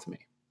to work with me.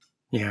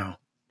 Yeah.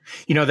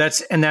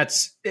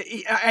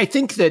 I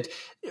think that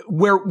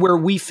where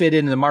we fit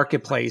in the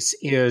marketplace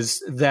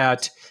is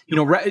that,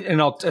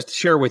 and I'll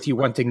share with you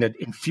one thing that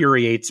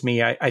infuriates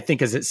me, I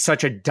think is it's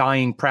such a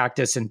dying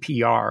practice in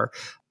PR.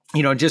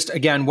 Just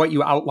again, what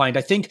you outlined,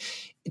 I think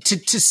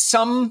to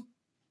some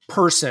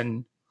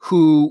person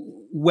who,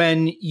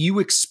 when you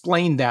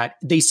explain that,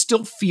 they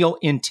still feel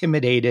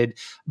intimidated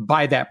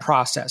by that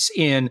process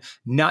in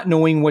not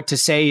knowing what to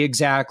say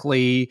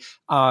exactly,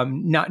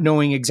 not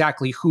knowing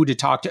exactly who to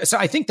talk to. So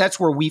I think that's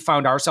where we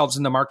found ourselves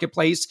in the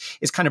marketplace,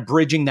 is kind of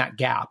bridging that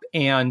gap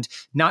and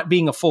not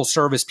being a full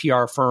service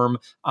PR firm,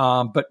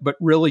 but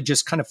really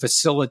just kind of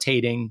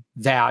facilitating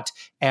that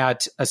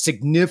at a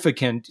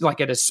significant, like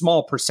at a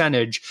small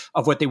percentage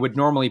of what they would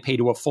normally pay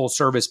to a full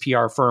service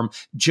PR firm,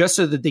 just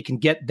so that they can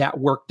get that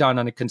work done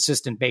on a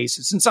consistent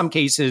basis. In some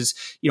cases,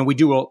 we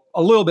do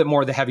a little bit more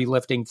of the heavy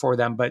lifting for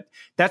them, but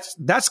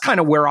that's kind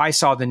of where I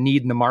saw the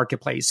need in the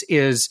marketplace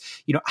is,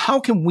 how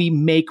can we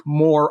make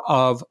more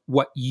of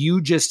what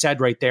you just said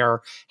right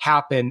there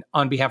happen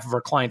on behalf of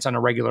our clients on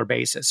a regular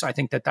basis? So I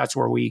think that's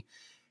where we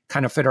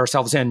kind of fit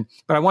ourselves in.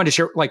 But I wanted to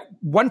share, like,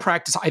 one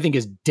practice I think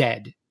is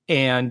dead,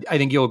 and I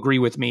think you'll agree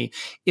with me,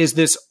 is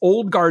this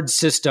old guard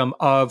system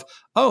of,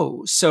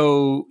 oh,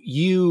 so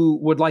you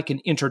would like an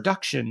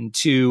introduction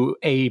to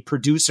a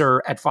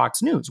producer at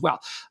Fox News? Well,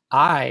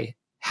 I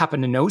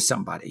happen to know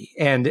somebody,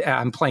 and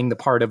I'm playing the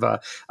part of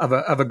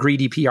a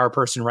greedy PR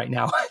person right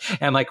now.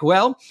 And like,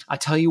 well, I'll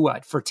tell you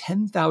what, for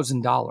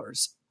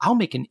 $10,000, I'll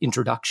make an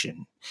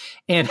introduction.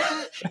 And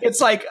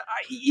it's like,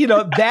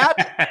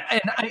 that,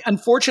 and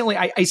unfortunately,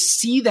 I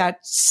see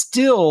that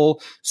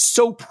still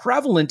so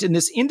prevalent in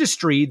this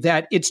industry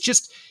that it's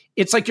just,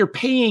 it's like you're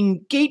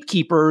paying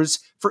gatekeepers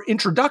for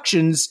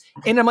introductions.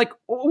 And I'm like,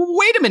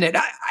 wait a minute.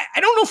 I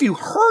don't know if you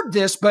heard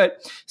this, but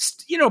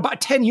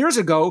about 10 years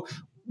ago,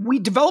 we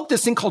developed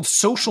this thing called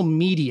social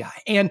media.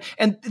 And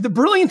the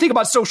brilliant thing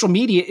about social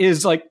media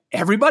is like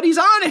everybody's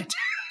on it.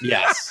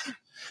 Yes.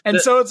 And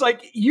so it's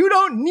like, you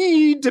don't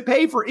need to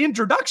pay for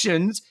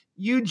introductions.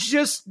 You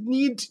just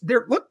need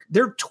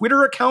their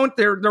Twitter account,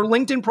 their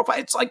LinkedIn profile.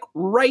 It's like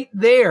right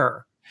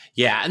there.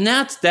 Yeah, and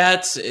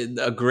that's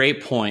a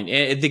great point.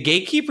 The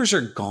gatekeepers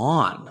are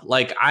gone.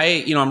 Like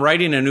I'm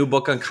writing a new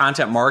book on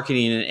content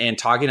marketing and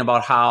talking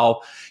about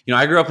how,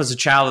 I grew up as a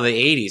child of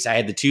the 80s. I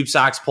had the tube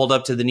socks pulled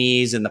up to the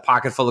knees and the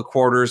pocket full of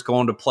quarters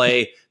going to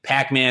play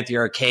Pac-Man at the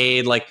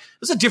arcade. Like,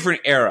 it was a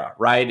different era,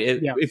 right?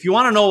 If you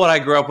want to know what I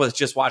grew up with,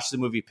 just watch the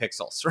movie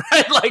Pixels,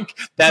 right? Like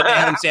that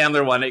Adam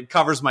Sandler one, it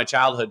covers my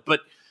childhood.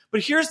 But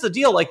here's the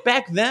deal. Like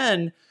back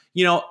then,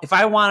 if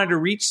I wanted to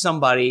reach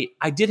somebody,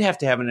 I did have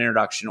to have an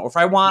introduction. Or if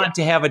I wanted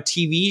to have a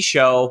TV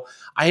show,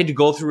 I had to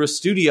go through a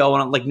studio.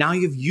 And like now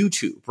you have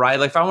YouTube, right?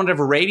 Like if I wanted to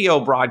have a radio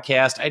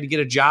broadcast, I had to get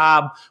a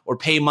job or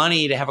pay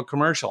money to have a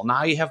commercial.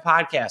 Now you have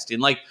podcasting.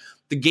 Like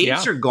the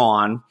gates are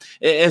gone.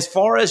 As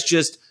far as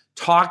just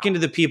talking to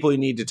the people you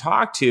need to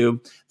talk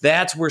to,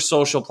 that's where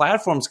social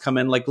platforms come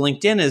in. Like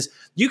LinkedIn is,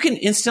 you can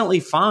instantly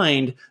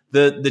find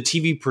the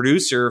TV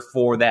producer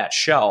for that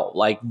show,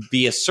 like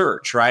via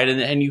search, right?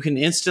 And you can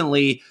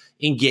instantly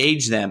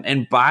engage them.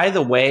 And by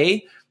the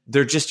way,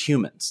 they're just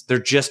humans. They're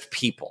just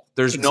people.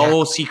 There's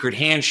no secret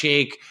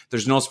handshake.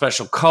 There's no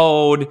special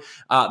code.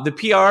 The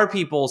PR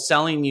people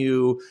selling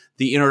you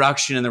the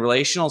introduction and the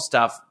relational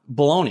stuff,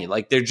 baloney.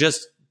 Like they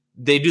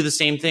do the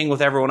same thing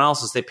with everyone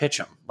else as they pitch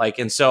them. Like,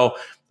 and so,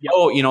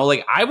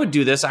 like I would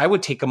do this. I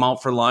would take them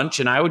out for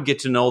lunch and I would get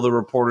to know the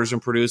reporters and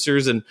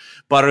producers and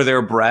butter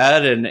their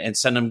bread and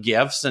send them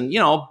gifts and,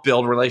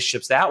 build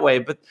relationships that way.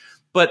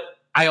 But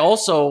I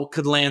also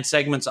could land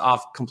segments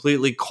off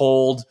completely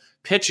cold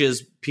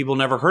pitches. People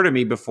never heard of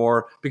me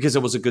before because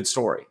it was a good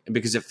story and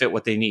because it fit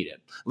what they needed.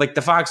 Like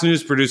the Fox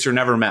News producer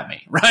never met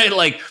me, right?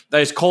 Like I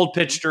just cold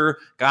pitched her,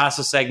 got us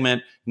a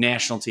segment,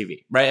 national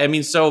TV, right? I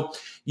mean, so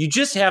you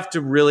just have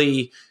to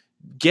really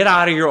get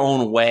out of your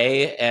own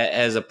way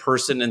as a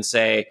person and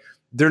say,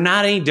 they're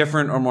not any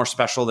different or more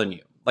special than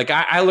you. Like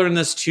I learned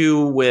this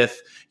too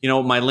with,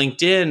 my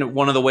LinkedIn.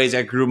 One of the ways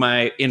I grew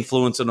my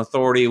influence and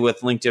authority with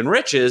LinkedIn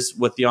Riches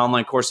with the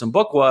online course and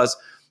book was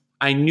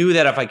I knew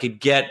that if I could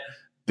get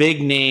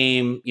big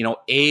name,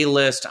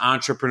 A-list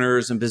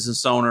entrepreneurs and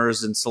business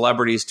owners and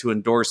celebrities to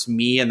endorse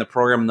me and the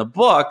program and the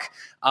book,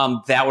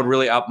 that would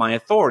really up my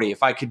authority.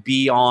 If I could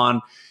be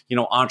on,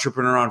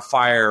 Entrepreneur on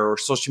Fire or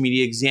Social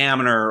Media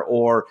Examiner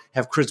or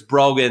have Chris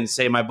Brogan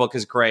say my book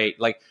is great.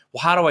 Like,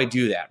 well, how do I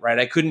do that? Right.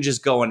 I couldn't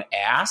just go and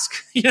ask,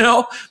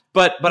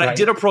 but right. I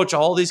did approach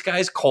all these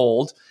guys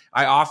cold.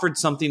 I offered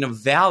something of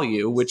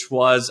value, which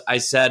was, I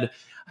said,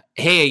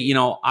 hey,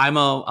 I'm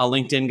a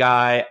LinkedIn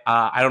guy.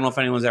 I don't know if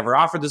anyone's ever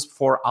offered this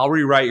before. I'll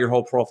rewrite your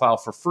whole profile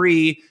for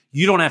free.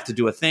 You don't have to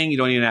do a thing. You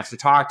don't even have to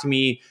talk to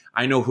me.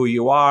 I know who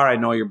you are. I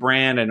know your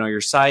brand. I know your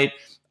site.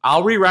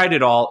 I'll rewrite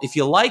it all. If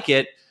you like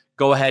it,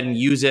 go ahead and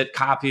use it,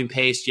 copy and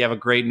paste. You have a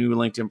great new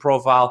LinkedIn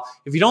profile.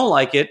 If you don't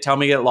like it, tell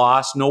me get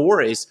lost. No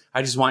worries.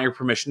 I just want your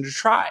permission to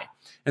try.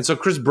 And so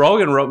Chris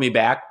Brogan wrote me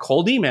back,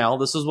 cold email.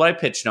 This is what I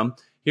pitched him.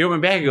 He wrote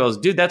me back and goes,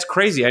 dude, that's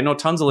crazy. I know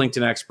tons of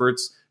LinkedIn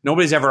experts.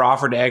 Nobody's ever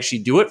offered to actually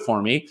do it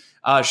for me.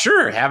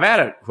 Sure, have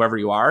at it, whoever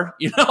you are,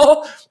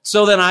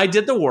 So then I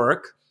did the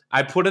work.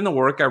 I put in the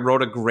work. I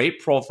wrote a great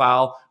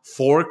profile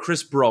for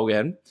Chris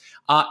Brogan,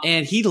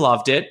 and he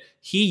loved it.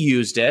 He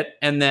used it.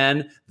 And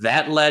then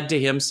that led to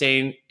him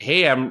saying,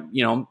 hey,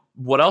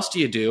 what else do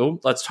you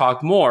do? Let's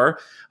talk more.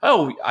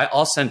 Oh,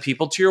 I'll send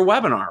people to your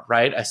webinar,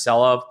 right? I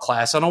sell a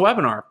class on a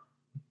webinar.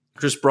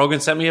 Chris Brogan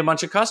sent me a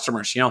bunch of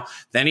customers,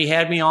 then he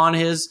had me on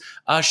his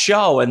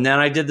show. And then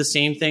I did the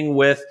same thing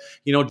with,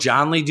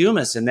 John Lee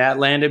Dumas, and that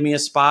landed me a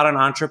spot on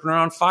Entrepreneur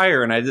on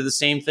Fire. And I did the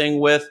same thing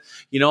with,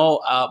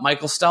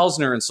 Michael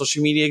Stelzner and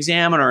Social Media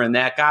Examiner. And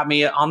that got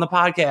me on the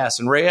podcast,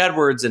 and Ray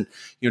Edwards and,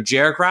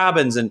 Jarek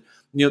Robbins. And,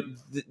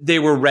 they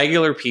were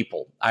regular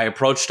people. I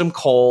approached them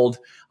cold.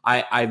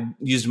 I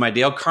used my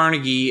Dale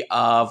Carnegie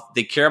of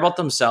they care about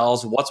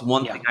themselves. What's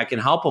one thing I can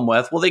help them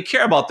with? Well, they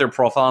care about their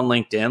profile on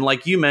LinkedIn.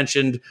 Like you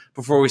mentioned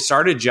before we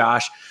started,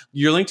 Josh,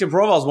 your LinkedIn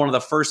profile is one of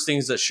the first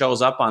things that shows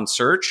up on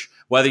search,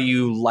 whether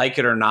you like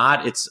it or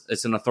not.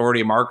 It's an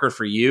authority marker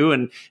for you.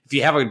 And if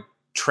you have a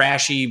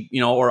trashy,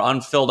 or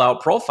unfilled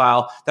out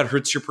profile, that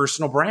hurts your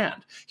personal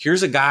brand.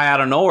 Here's a guy out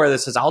of nowhere that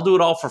says, I'll do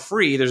it all for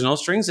free. There's no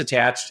strings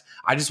attached.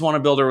 I just want to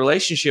build a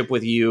relationship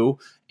with you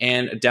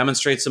and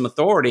demonstrate some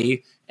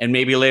authority. And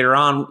maybe later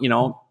on,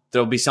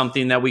 there'll be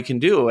something that we can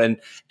do. And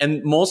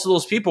most of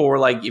those people were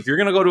like, if you're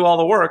going to go do all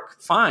the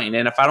work, fine.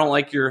 And if I don't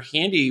like your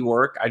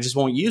handiwork, I just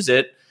won't use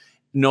it.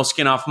 No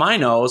skin off my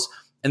nose.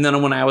 And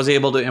then when I was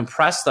able to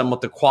impress them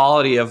with the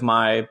quality of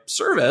my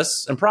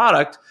service and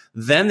product,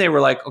 then they were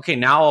like, okay,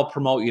 now I'll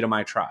promote you to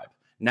my tribe.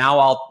 Now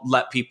I'll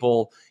let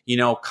people,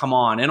 come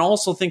on. And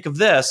also think of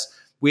this.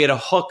 We had a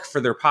hook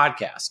for their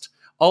podcast.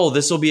 oh,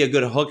 this will be a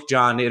good hook,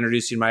 John, to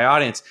introduce you to my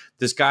audience.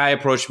 This guy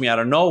approached me out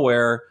of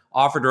nowhere,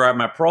 offered to write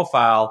my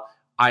profile.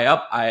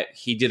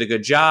 He did a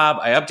good job.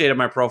 I updated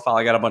my profile.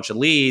 I got a bunch of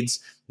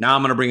leads. Now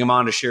I'm going to bring him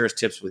on to share his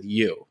tips with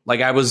you.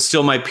 Like I was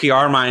still, my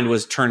PR mind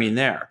was turning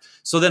there.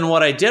 So then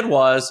what I did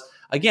was,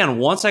 again,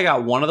 once I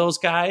got one of those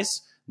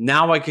guys,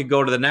 now I could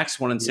go to the next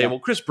one and say, well,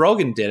 Chris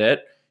Brogan did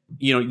it.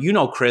 You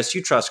know Chris,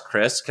 you trust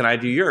Chris. Can I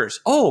do yours?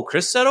 Oh,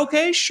 Chris said,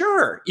 okay,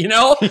 sure.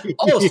 Oh,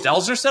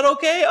 Stelzner said,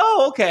 okay.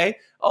 Oh, okay.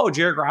 Oh,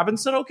 Jared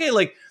Robbins said, okay.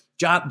 Like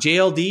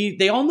JLD,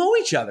 they all know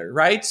each other,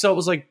 right? So it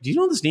was like, do you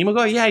know this Nemo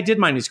guy? Yeah, I did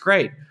mine. He's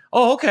great.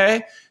 Oh,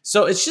 okay.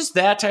 So it's just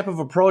that type of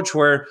approach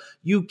where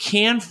you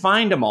can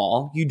find them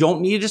all. You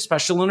don't need a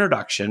special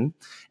introduction.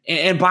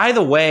 And by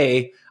the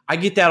way, I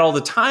get that all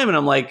the time. And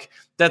I'm like,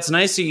 that's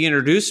nice that you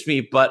introduced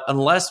me, but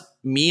unless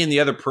me and the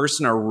other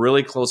person are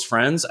really close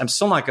friends, I'm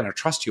still not going to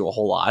trust you a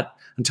whole lot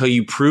until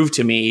you prove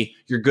to me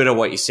you're good at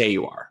what you say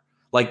you are.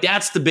 Like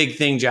that's the big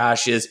thing,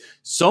 Josh, is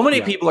so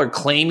many people are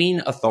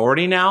claiming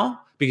authority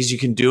now because you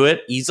can do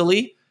it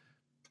easily.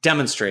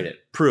 Demonstrate it,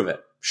 prove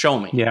it, show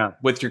me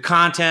with your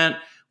content,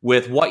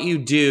 with what you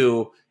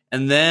do,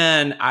 and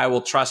then I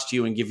will trust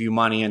you and give you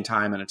money and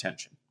time and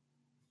attention.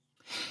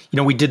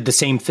 We did the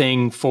same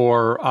thing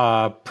for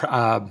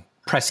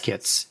press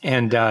kits,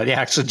 and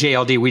actually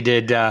JLD, we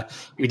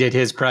did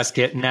his press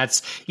kit, and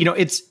that's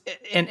it's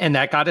and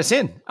that got us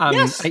in.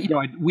 Yes.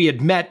 We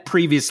had met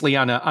previously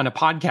on a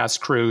podcast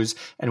cruise,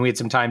 and we had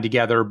some time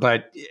together,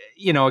 but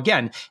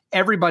again,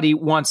 everybody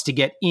wants to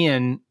get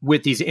in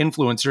with these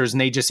influencers,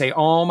 and they just say,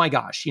 oh my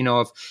gosh,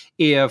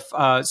 if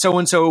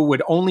so-and-so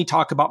would only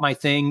talk about my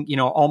thing,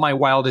 all my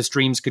wildest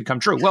dreams could come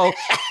true. Well,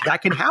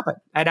 that can happen.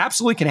 That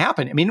absolutely can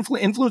happen. I mean,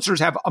 influencers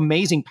have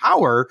amazing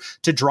power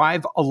to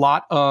drive a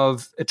lot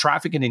of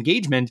traffic and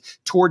engagement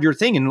toward your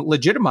thing and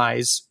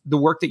legitimize the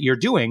work that you're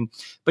doing.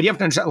 But you have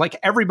to understand, like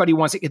everybody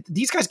wants it.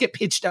 These guys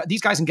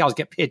and gals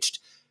get pitched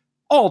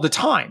all the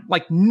time,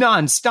 like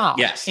nonstop.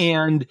 Yes.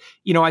 And,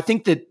 I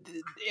think that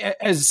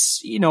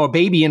as, a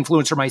baby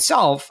influencer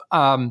myself,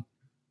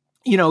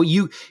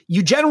 you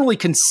generally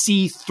can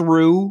see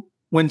through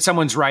when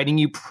someone's writing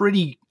you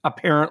pretty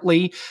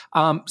apparently.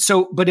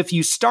 But if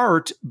you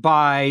start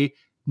by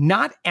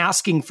not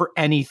asking for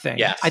anything,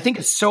 I think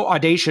it's so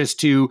audacious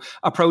to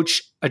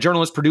approach a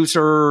journalist,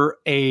 producer,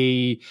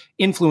 a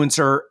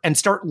influencer, and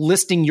start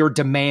listing your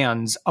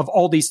demands of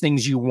all these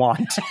things you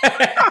want.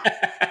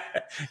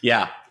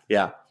 Yeah.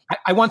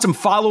 I want some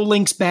follow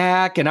links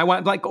back, and I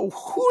want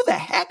who the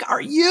heck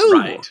are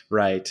you?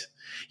 Right.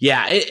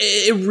 Yeah,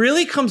 it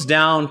really comes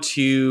down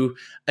to,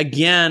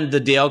 again, the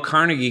Dale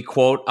Carnegie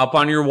quote up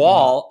on your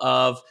wall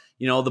of,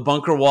 the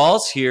bunker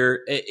walls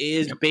here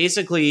is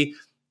basically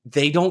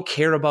they don't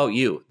care about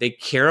you. They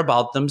care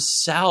about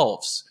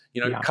themselves,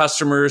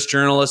 customers,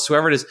 journalists,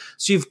 whoever it is.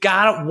 So you've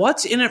got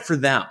what's in it for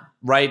them,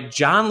 right?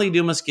 John Lee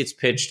Dumas gets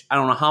pitched, I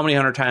don't know how many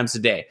hundred times a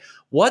day.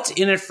 What's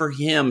in it for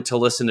him to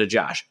listen to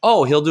Josh?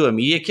 Oh, he'll do a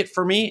media kit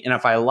for me. And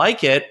if I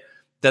like it,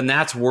 then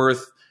that's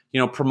worth,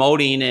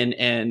 promoting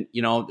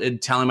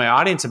and telling my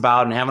audience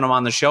about and having them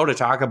on the show to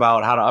talk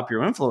about how to up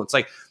your influence.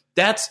 Like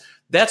that's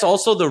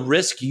also the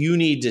risk you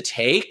need to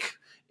take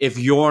if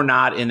you're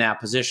not in that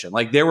position.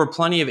 Like there were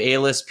plenty of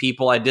A-list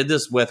people I did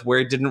this with where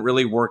it didn't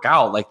really work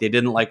out. Like they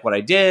didn't like what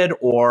I did,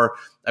 or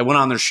I went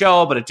on their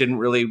show, but it didn't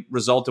really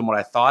result in what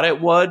I thought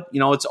it would.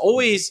 It's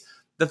always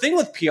the thing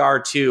with PR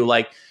too.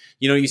 Like,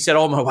 you said,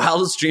 oh, my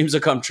wildest dreams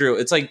will come true.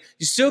 It's like,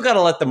 you still got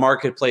to let the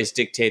marketplace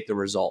dictate the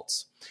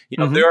results.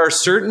 There are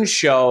certain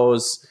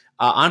shows,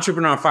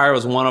 Entrepreneur on Fire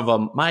was one of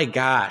them. My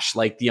gosh,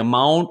 like the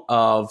amount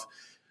of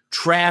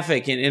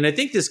traffic. And I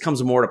think this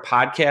comes more to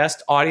podcast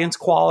audience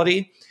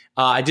quality.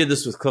 I did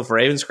this with Cliff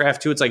Ravenscraft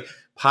too. It's like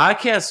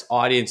podcast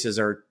audiences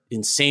are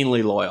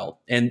insanely loyal.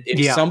 And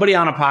if somebody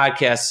on a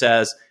podcast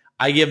says,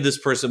 I give this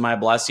person my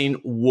blessing,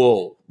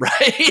 whoa,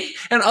 right?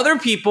 And other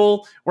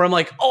people where I'm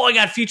like, oh, I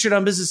got featured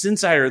on Business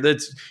Insider.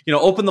 That's,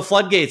 open the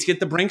floodgates, get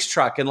the Brinks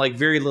truck, and like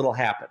very little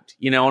happened,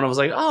 and I was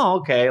like,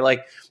 oh, okay.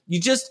 Like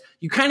you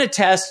kind of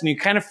test and you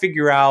kind of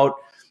figure out,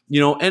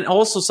 and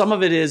also some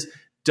of it is,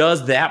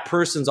 does that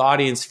person's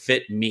audience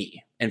fit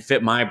me and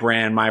fit my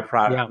brand, my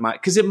product?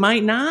 Because it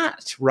might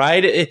not,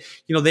 right?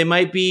 They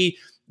might be,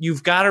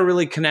 you've got to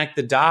really connect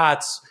the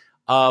dots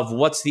of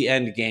what's the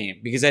end game.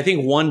 Because I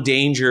think one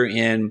danger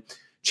in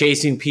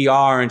chasing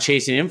PR and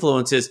chasing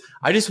influence is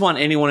I just want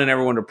anyone and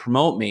everyone to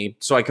promote me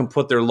so I can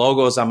put their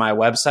logos on my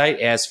website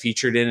as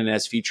featured in and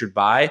as featured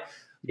by.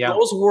 Yeah.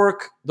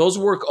 Those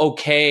work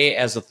okay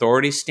as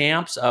authority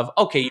stamps of,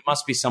 okay, you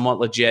must be somewhat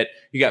legit.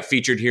 You got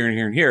featured here and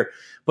here and here.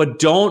 But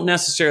don't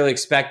necessarily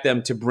expect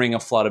them to bring a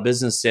flood of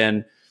business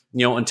in,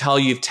 until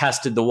you've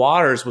tested the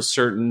waters with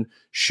certain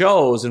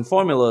shows and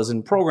formulas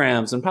and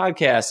programs and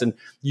podcasts. And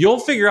you'll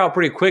figure out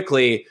pretty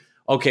quickly,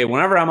 okay,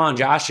 whenever I'm on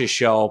Josh's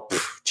show,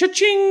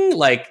 cha-ching,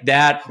 like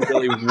that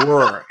really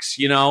works,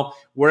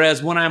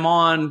 Whereas when I'm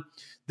on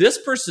this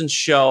person's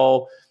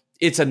show,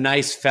 it's a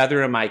nice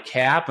feather in my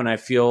cap. And I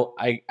feel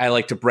I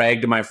like to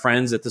brag to my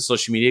friends at the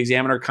Social Media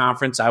Examiner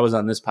conference. I was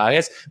on this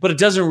podcast, but it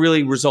doesn't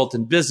really result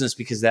in business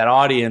because that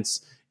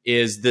audience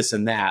is this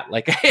and that.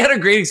 Like, I had a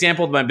great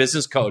example with my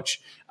business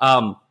coach,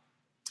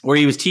 where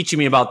he was teaching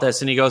me about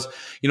this, and he goes,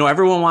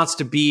 everyone wants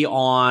to be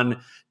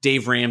on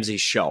Dave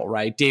Ramsey's show,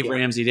 right? Dave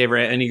Ramsey.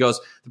 And he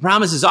goes, the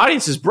problem is his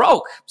audience is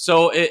broke.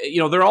 So,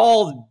 they're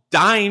all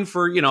dying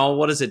for,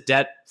 what is it?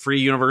 Debt-free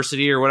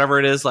university or whatever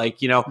it is. Like,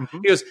 he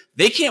goes,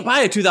 they can't buy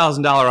a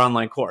 $2,000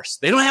 online course.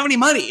 They don't have any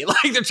money.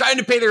 Like, they're trying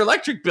to pay their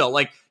electric bill.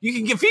 Like, you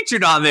can get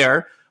featured on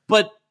there,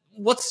 but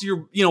what's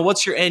your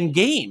end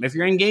game? If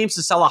your end game is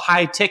to sell a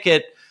high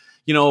ticket,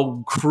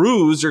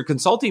 cruise or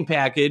consulting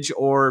package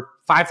or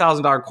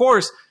 $5,000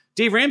 course,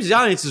 Dave Ramsey's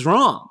audience is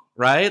wrong.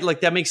 Right?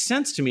 Like, that makes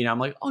sense to me. And I'm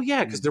like, oh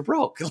yeah, because they're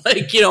broke.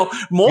 Like,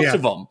 most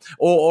of them.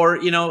 Or,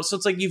 so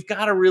it's like, you've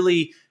got to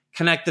really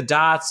connect the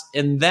dots.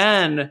 And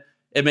then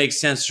it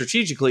makes sense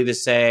strategically to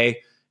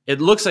say,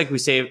 it looks like we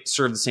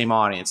serve the same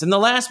audience. And the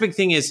last big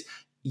thing is,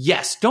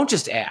 yes, don't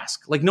just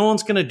ask. Like, no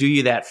one's going to do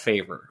you that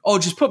favor. Oh,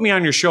 just put me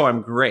on your show.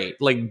 I'm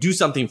great. Like, do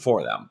something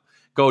for them.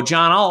 Go,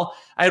 John,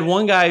 I had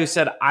one guy who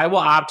said, I will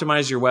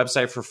optimize your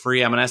website for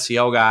free. I'm an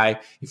SEO guy.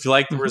 If you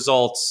like the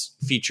results,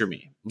 feature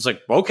me. I was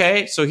like,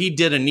 okay. So he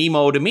did a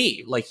Nemo to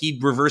me. Like, he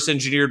reverse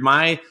engineered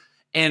my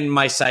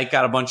site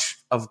got a bunch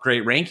of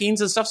great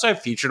rankings and stuff. So I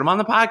featured him on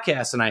the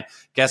podcast, and I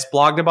guest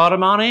blogged about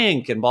him on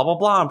Inc. and blah, blah,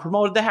 blah, and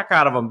promoted the heck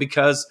out of him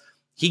because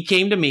he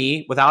came to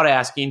me without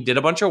asking, did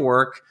a bunch of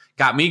work,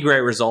 got me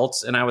great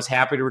results, and I was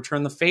happy to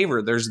return the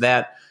favor. There's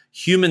that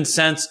human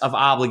sense of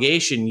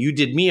obligation. You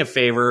did me a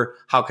favor.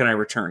 How can I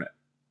return it?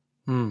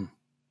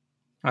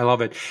 I love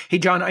it. Hey,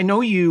 John, I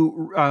know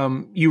you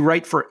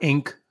write for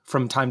Inc.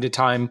 from time to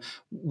time.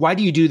 Why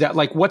do you do that?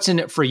 Like, what's in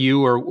it for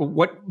you, or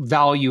what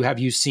value have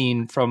you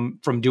seen from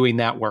doing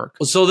that work?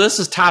 So this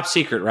is top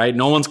secret, right?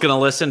 No one's going to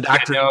listen.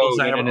 Dr. No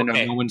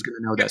one's going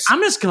to know this.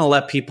 I'm just going to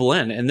let people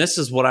in. And this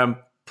is what I'm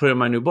putting in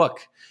my new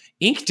book.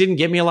 Inc. didn't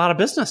get me a lot of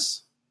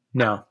business.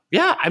 No.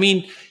 Yeah. I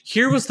mean,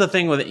 here was the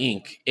thing with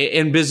Inc.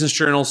 and business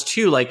journals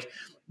too. Like,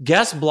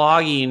 guest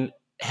blogging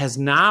has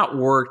not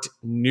worked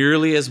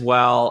nearly as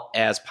well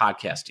as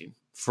podcasting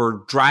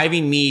for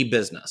driving me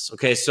business.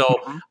 Okay. So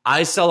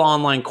I sell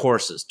online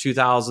courses,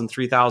 $2,000,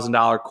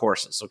 $3,000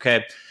 courses.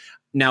 Okay.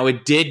 Now,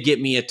 it did get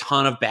me a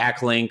ton of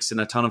backlinks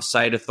and a ton of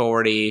site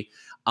authority,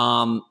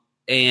 and,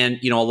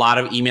 a lot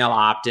of email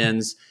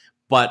opt-ins,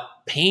 but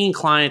paying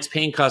clients,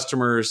 paying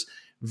customers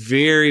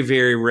very,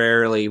 very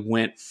rarely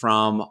went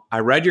from, I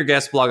read your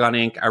guest blog on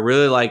Inc. I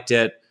really liked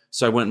it,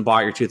 so I went and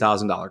bought your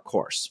 $2,000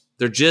 course.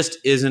 There just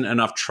isn't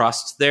enough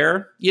trust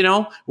there,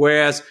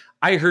 whereas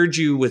I heard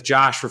you with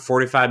Josh for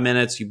 45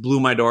 minutes. You blew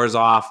my doors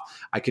off.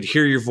 I could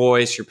hear your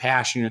voice, your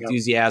passion, your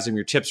enthusiasm.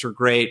 Your tips were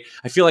great.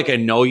 I feel like I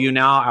know you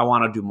now. I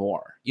want to do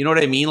more. You know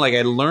what I mean? Like,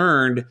 I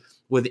learned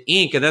with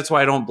Inc., and that's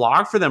why I don't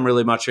blog for them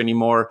really much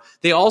anymore.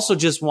 They also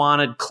just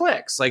wanted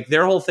clicks. Like,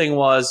 their whole thing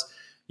was,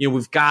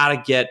 we've got to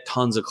get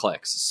tons of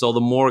clicks. So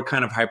the more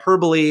kind of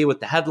hyperbole with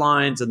the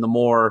headlines and the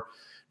more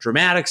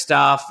dramatic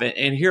stuff.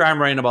 And here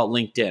I'm writing about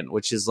LinkedIn,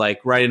 which is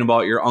like writing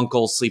about your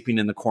uncle sleeping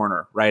in the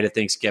corner, right, at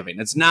Thanksgiving.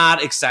 It's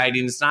not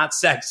exciting. It's not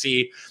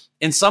sexy.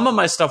 And some of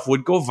my stuff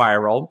would go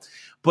viral,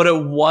 but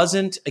it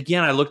wasn't,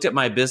 again, I looked at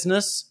my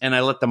business and I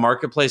let the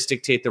marketplace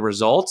dictate the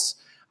results.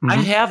 I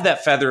have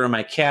that feather in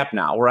my cap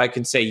now where I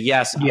can say,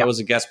 yes, I was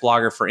a guest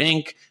blogger for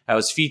Inc. I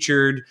was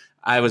featured.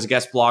 I was a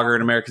guest blogger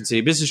in American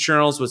City Business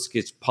Journals, which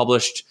gets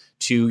published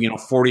to,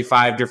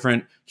 45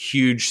 different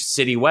huge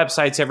city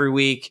websites every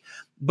week.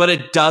 But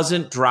it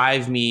doesn't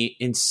drive me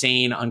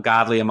insane,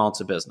 ungodly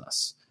amounts of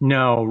business.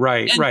 No,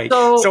 right.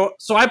 So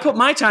I put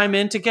my time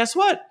into, guess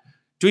what?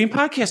 Doing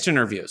podcast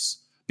interviews,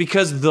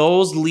 because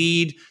those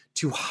lead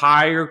to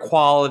higher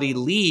quality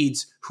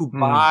leads who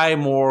buy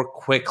more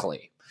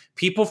quickly.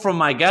 People from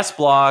my guest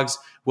blogs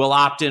will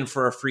opt in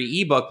for a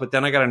free ebook, but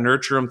then I got to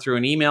nurture them through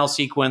an email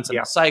sequence and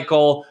a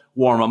cycle,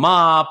 warm them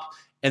up,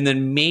 and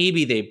then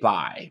maybe they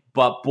buy.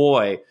 But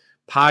boy,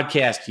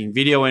 podcasting,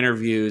 video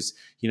interviews,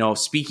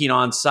 speaking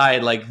on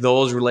site, like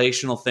those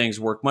relational things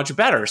work much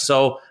better.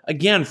 So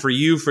again, for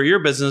you, for your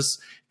business,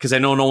 because I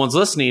know no one's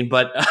listening,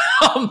 but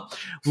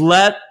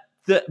let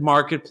the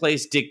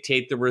marketplace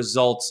dictate the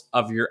results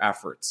of your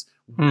efforts.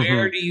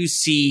 Where do you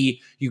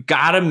see, you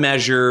got to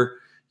measure,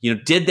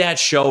 did that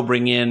show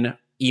bring in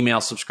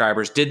email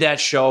subscribers? Did that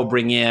show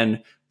bring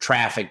in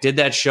traffic? Did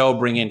that show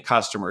bring in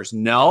customers?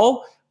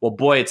 No. Well,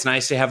 boy, it's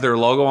nice to have their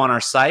logo on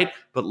our site,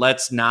 but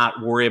let's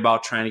not worry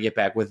about trying to get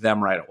back with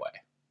them right away.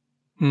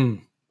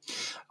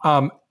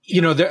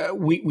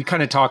 We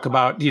kind of talk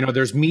about,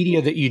 there's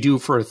media that you do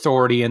for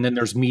authority, and then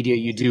there's media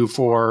you do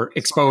for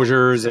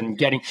exposures and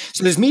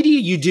so there's media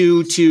you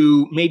do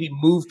to maybe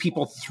move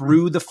people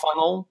through the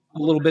funnel a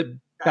little bit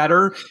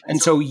better.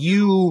 And so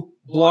you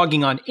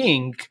blogging on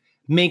Inc.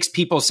 makes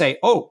people say,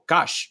 oh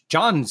gosh,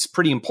 John's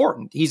pretty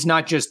important. He's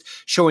not just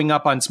showing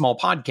up on small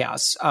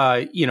podcasts.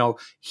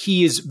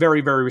 He is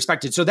very, very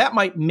respected. So that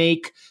might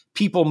make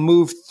people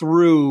move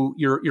through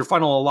your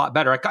funnel a lot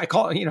better. I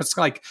call it, it's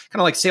like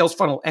kind of like sales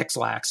funnel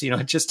X-lax,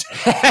 just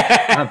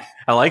I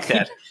like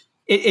that.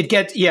 It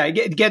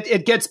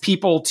gets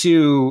people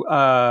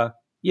to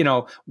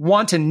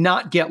want to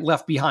not get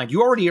left behind.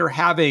 You already are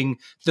having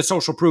the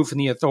social proof and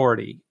the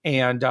authority,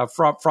 and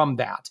from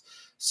that.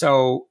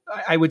 So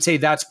I would say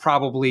that's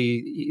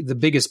probably the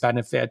biggest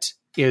benefit,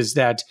 is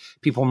that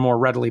people are more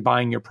readily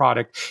buying your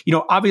product.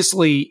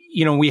 Obviously,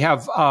 we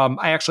have,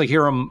 I actually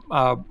hear them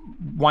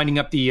winding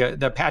up the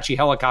Apache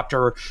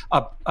helicopter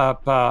up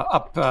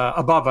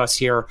above us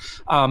here.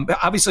 But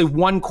obviously,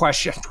 one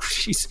question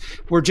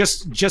we're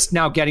just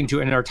now getting to,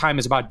 and our time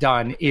is about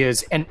done,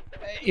 is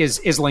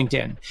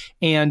LinkedIn.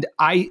 And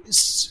I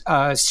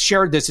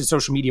shared this in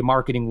Social Media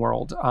Marketing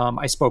World.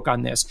 I spoke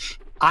on this.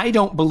 I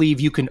don't believe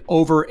you can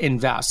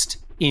overinvest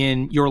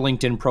in your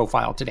LinkedIn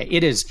profile today.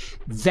 It is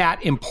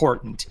that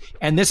important.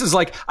 And this is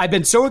I've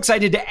been so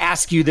excited to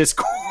ask you this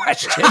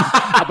question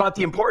about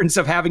the importance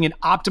of having an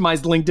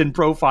optimized LinkedIn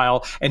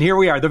profile. And here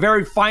we are, the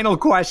very final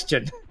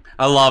question.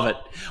 I love it.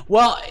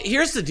 Well,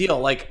 here's the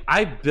deal.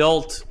 I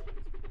built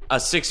a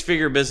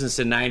 6-figure business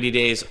in 90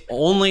 days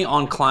only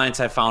on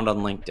clients I found on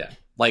LinkedIn.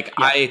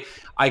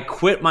 I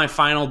quit my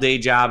final day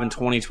job in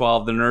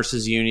 2012, the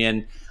nurses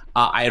union.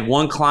 I had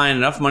one client,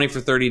 enough money for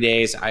 30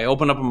 days. I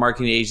opened up a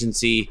marketing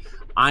agency.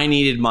 I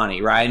needed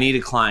money, right? I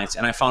needed clients,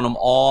 and I found them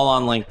all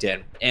on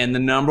LinkedIn. And the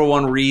number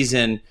one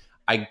reason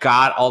I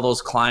got all those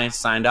clients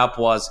signed up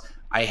was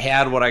I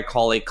had what I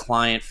call a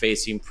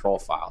client-facing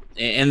profile.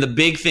 And the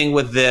big thing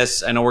with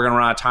this, I know we're going to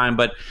run out of time,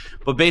 but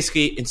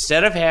basically,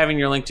 instead of having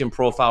your LinkedIn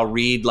profile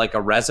read like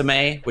a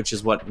resume, which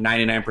is what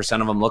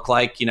 99% of them look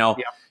like,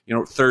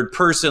 third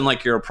person,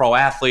 like you're a pro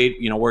athlete,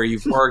 where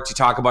you've worked, you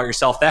talk about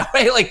yourself that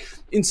way.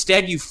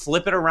 Instead, you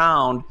flip it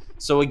around.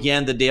 So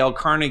again, the Dale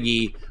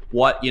Carnegie,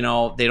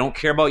 they don't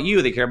care about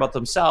you, they care about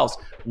themselves.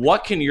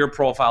 What can your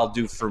profile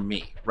do for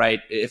me, right?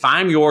 If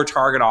I'm your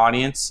target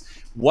audience,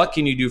 what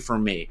can you do for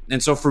me?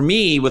 And so for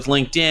me, with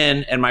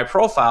LinkedIn and my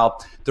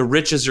profile, the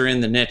riches are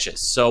in the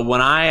niches. So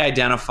when I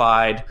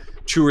identified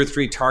 2 or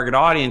 3 target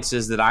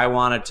audiences that I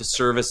wanted to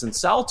service and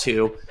sell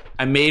to,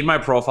 I made my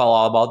profile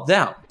all about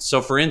them.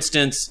 So for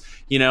instance,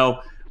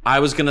 I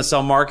was going to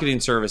sell marketing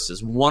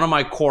services. One of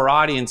my core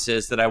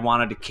audiences that I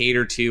wanted to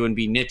cater to and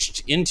be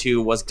niched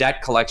into was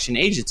debt collection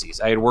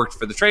agencies. I had worked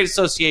for the trade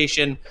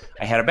association.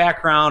 I had a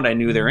background. I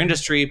knew their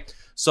industry.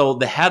 So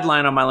the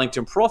headline on my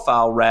LinkedIn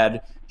profile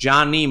read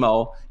John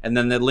Nemo, and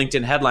then the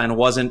LinkedIn headline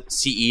wasn't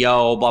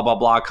CEO, blah, blah,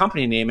 blah,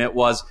 company name. It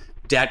was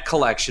debt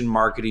collection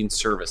marketing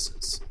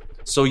services.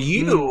 So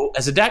you,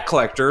 as a debt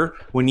collector,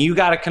 when you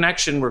got a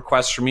connection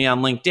request from me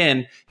on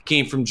LinkedIn, it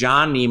came from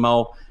John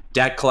Nemo,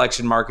 debt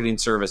collection marketing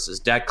services,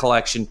 debt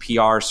collection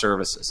PR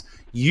services.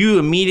 You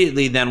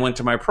immediately then went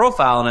to my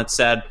profile and it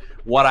said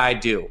what I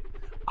do.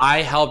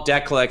 I help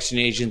debt collection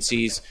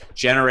agencies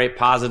generate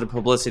positive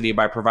publicity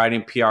by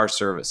providing PR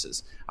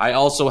services. I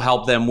also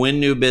help them win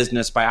new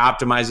business by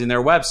optimizing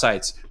their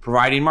websites,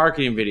 providing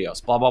marketing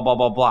videos, blah, blah, blah,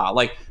 blah, blah.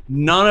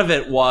 None of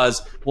it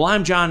was, well,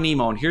 I'm John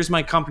Nemo and here's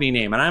my company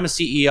name and I'm a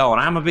CEO and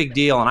I'm a big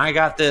deal and I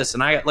got this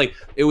and I got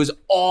it was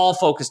all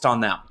focused on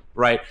them,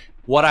 right?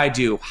 What I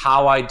do,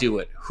 how I do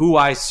it, who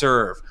I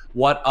serve,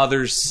 what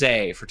others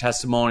say for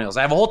testimonials.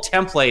 I have a whole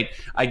template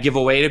I give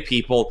away to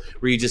people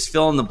where you just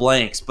fill in the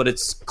blanks, but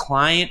it's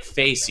client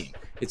facing.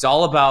 It's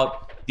all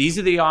about, these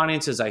are the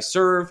audiences I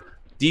serve.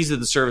 These are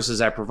the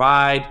services I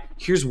provide.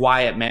 Here's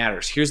why it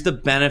matters. Here's the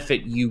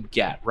benefit you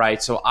get,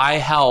 right? So I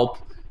help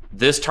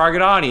this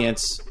target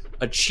audience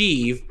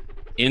achieve,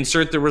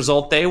 insert the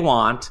result they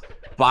want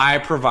by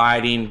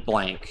providing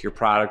blank, your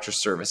product or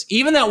service.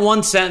 Even that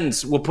one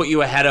sentence will put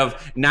you ahead of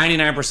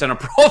 99% of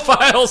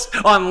profiles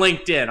on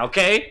LinkedIn,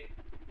 okay?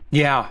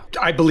 Yeah,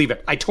 I believe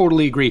it. I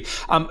totally agree.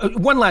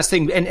 One last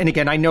thing, and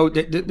again, I know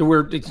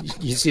that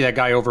you see that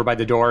guy over by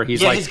the door. He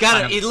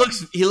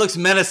looks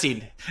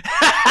menacing.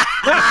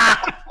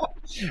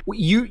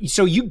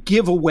 You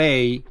give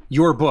away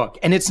your book,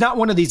 and it's not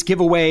one of these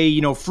giveaway,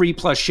 free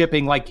plus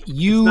shipping. It's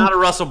not a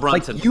Russell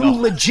Brunson.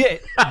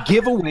 Legit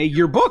give away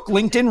your book,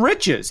 LinkedIn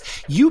Riches.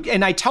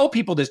 And I tell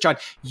people this, John.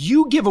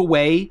 You give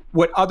away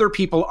what other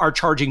people are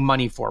charging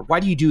money for. Why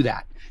do you do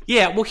that?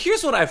 Yeah, well,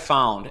 here's what I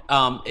found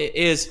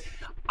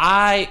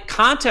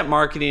content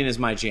marketing is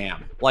my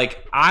jam.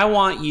 I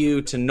want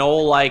you to know,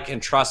 like,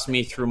 and trust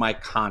me through my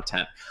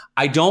content.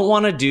 I don't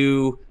want to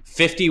do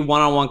 50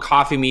 one-on-one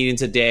coffee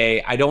meetings a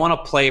day. I don't want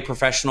to play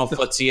professional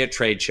footsie at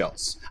trade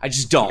shows. I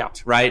just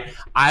don't, right?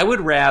 I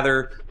would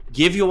rather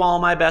give you all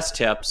my best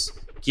tips,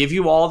 give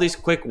you all these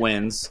quick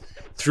wins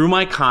through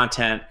my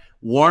content,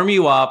 warm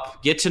you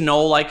up, get to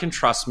know, like, and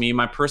trust me,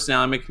 my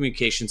personality, my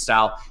communication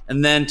style,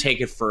 and then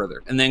take it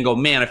further. And then go,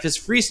 man, if his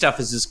free stuff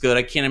is this good,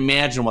 I can't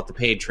imagine what the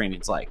paid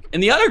training's like.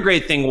 And the other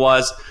great thing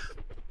was,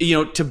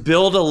 to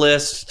build a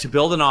list, to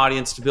build an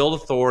audience, to build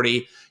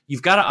authority,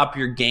 you've got to up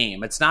your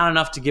game. It's not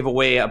enough to give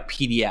away a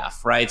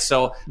PDF, right?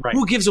 So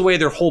who gives away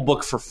their whole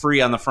book for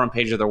free on the front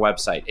page of their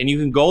website? And you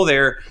can go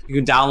there, you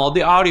can download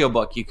the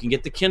audiobook, you can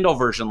get the Kindle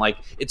version.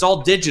 It's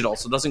all digital,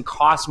 so it doesn't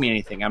cost me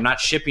anything. I'm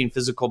not shipping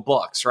physical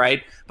books,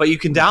 right? But you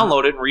can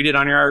download it and read it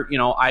on your,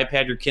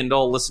 iPad, your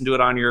Kindle, listen to it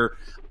on your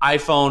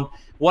iPhone.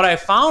 What I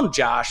found,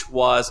 Josh,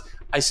 was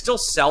I still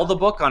sell the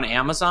book on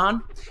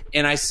Amazon,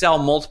 and I sell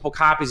multiple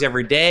copies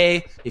every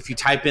day. If you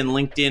type in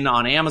LinkedIn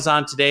on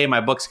Amazon today, my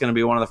book's going to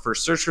be one of the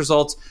first search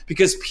results,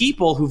 because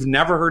people who've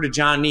never heard of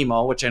John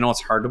Nemo, which I know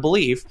it's hard to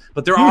believe,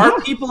 but there are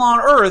people on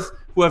earth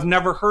who have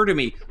never heard of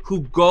me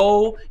who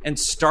go and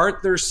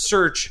start their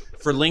search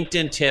for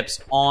LinkedIn tips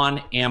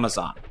on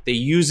Amazon. They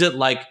use it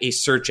like a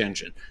search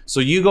engine. So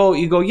you go, I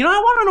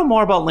want to know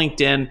more about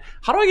LinkedIn.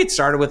 How do I get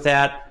started with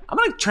that? I'm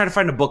going to try to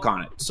find a book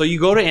on it. So you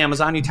go to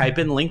Amazon, you type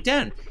in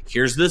LinkedIn.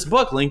 Here's this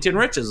book, LinkedIn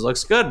Riches.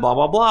 Looks good, blah,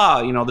 blah,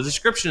 blah. The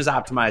description is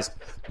optimized.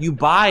 You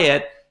buy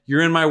it,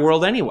 you're in my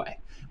world anyway.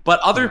 But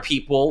other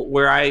people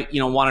where I,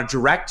 want to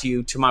direct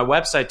you to my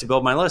website to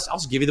build my list, I'll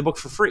just give you the book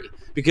for free.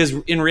 Because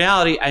in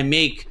reality, I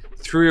make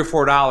 $3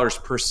 or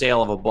 $4 per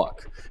sale of a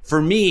book.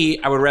 For me,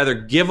 I would rather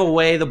give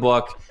away the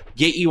book,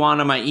 get you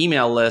onto my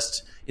email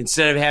list,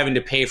 instead of having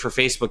to pay for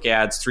Facebook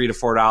ads $3 to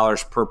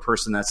 $4 per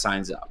person that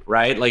signs up,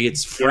 right? Like,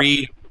 it's free.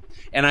 Yep.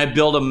 And I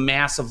build a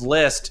massive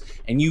list,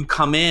 and you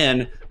come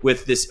in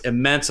with this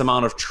immense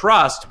amount of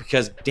trust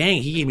because,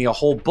 dang, he gave me a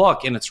whole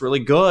book and it's really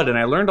good and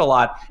I learned a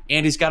lot,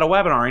 and he's got a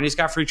webinar and he's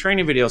got free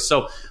training videos.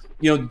 So,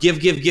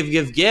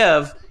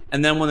 give.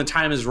 And then when the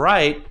time is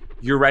right,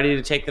 you're ready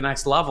to take the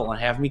next level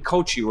and have me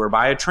coach you or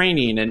buy a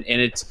training. And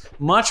it's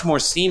much more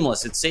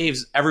seamless. It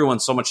saves everyone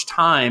so much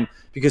time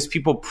because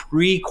people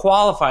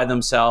pre-qualify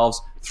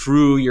themselves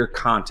through your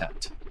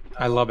content.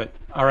 I love it.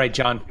 All right,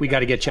 John, we got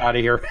to get you out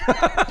of here.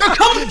 They're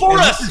coming for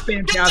us. This is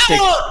fantastic.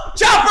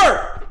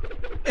 Chopper!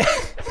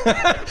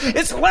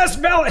 It's Les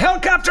Bell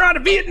helicopter out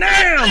of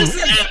Vietnam. This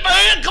is it,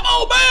 man. Come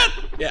on, man.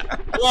 Yeah,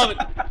 I love it.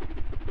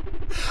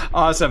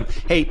 Awesome.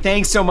 Hey,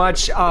 thanks so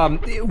much.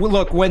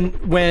 Look, when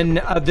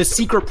the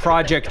secret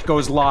project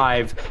goes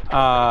live,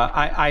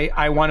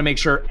 I want to make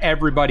sure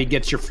everybody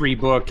gets your free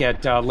book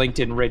at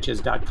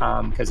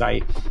LinkedInriches.com, because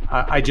I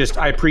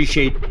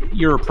appreciate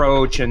your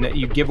approach and that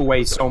you give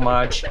away so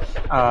much.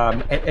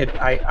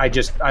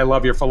 I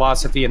love your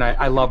philosophy, and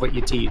I love what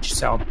you teach.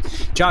 So,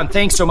 John,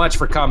 thanks so much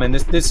for coming.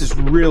 This is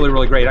really,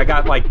 really great. I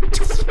got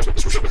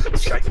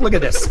look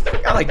at this.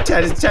 I got like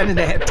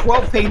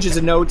 12 pages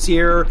of notes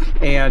here,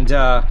 and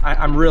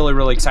I'm really,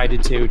 really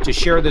excited to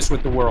share this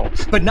with the world.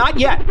 But not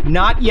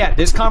yet.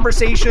 This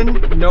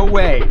conversation, no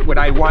way would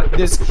I want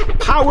this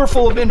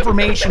powerful of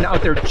information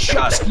out there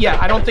just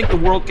yet. I don't think the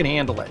world can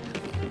handle it.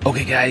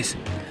 Okay, guys,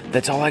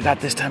 that's all I got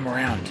this time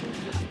around.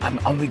 I'm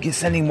going to be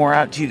sending more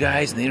out to you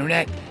guys on the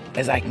internet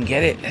as I can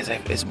get it,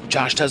 as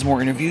Josh does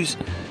more interviews.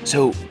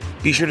 So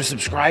be sure to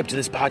subscribe to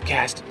this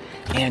podcast,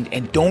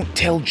 and don't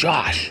tell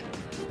Josh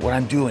what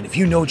I'm doing. If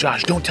you know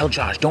Josh, don't tell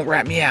Josh. Don't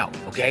rat me out,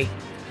 okay?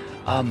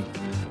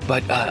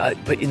 But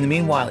in the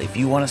meanwhile, if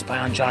you want to spy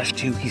on Josh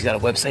too, he's got a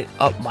website,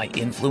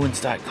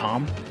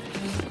 upmyinfluence.com,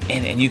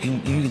 and you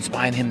can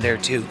spy on him there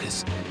too,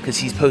 because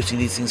he's posting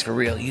these things for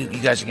real. You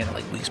guys are getting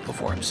like weeks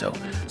before him. So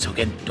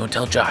again, don't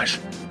tell Josh.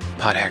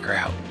 Pod Hacker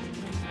out.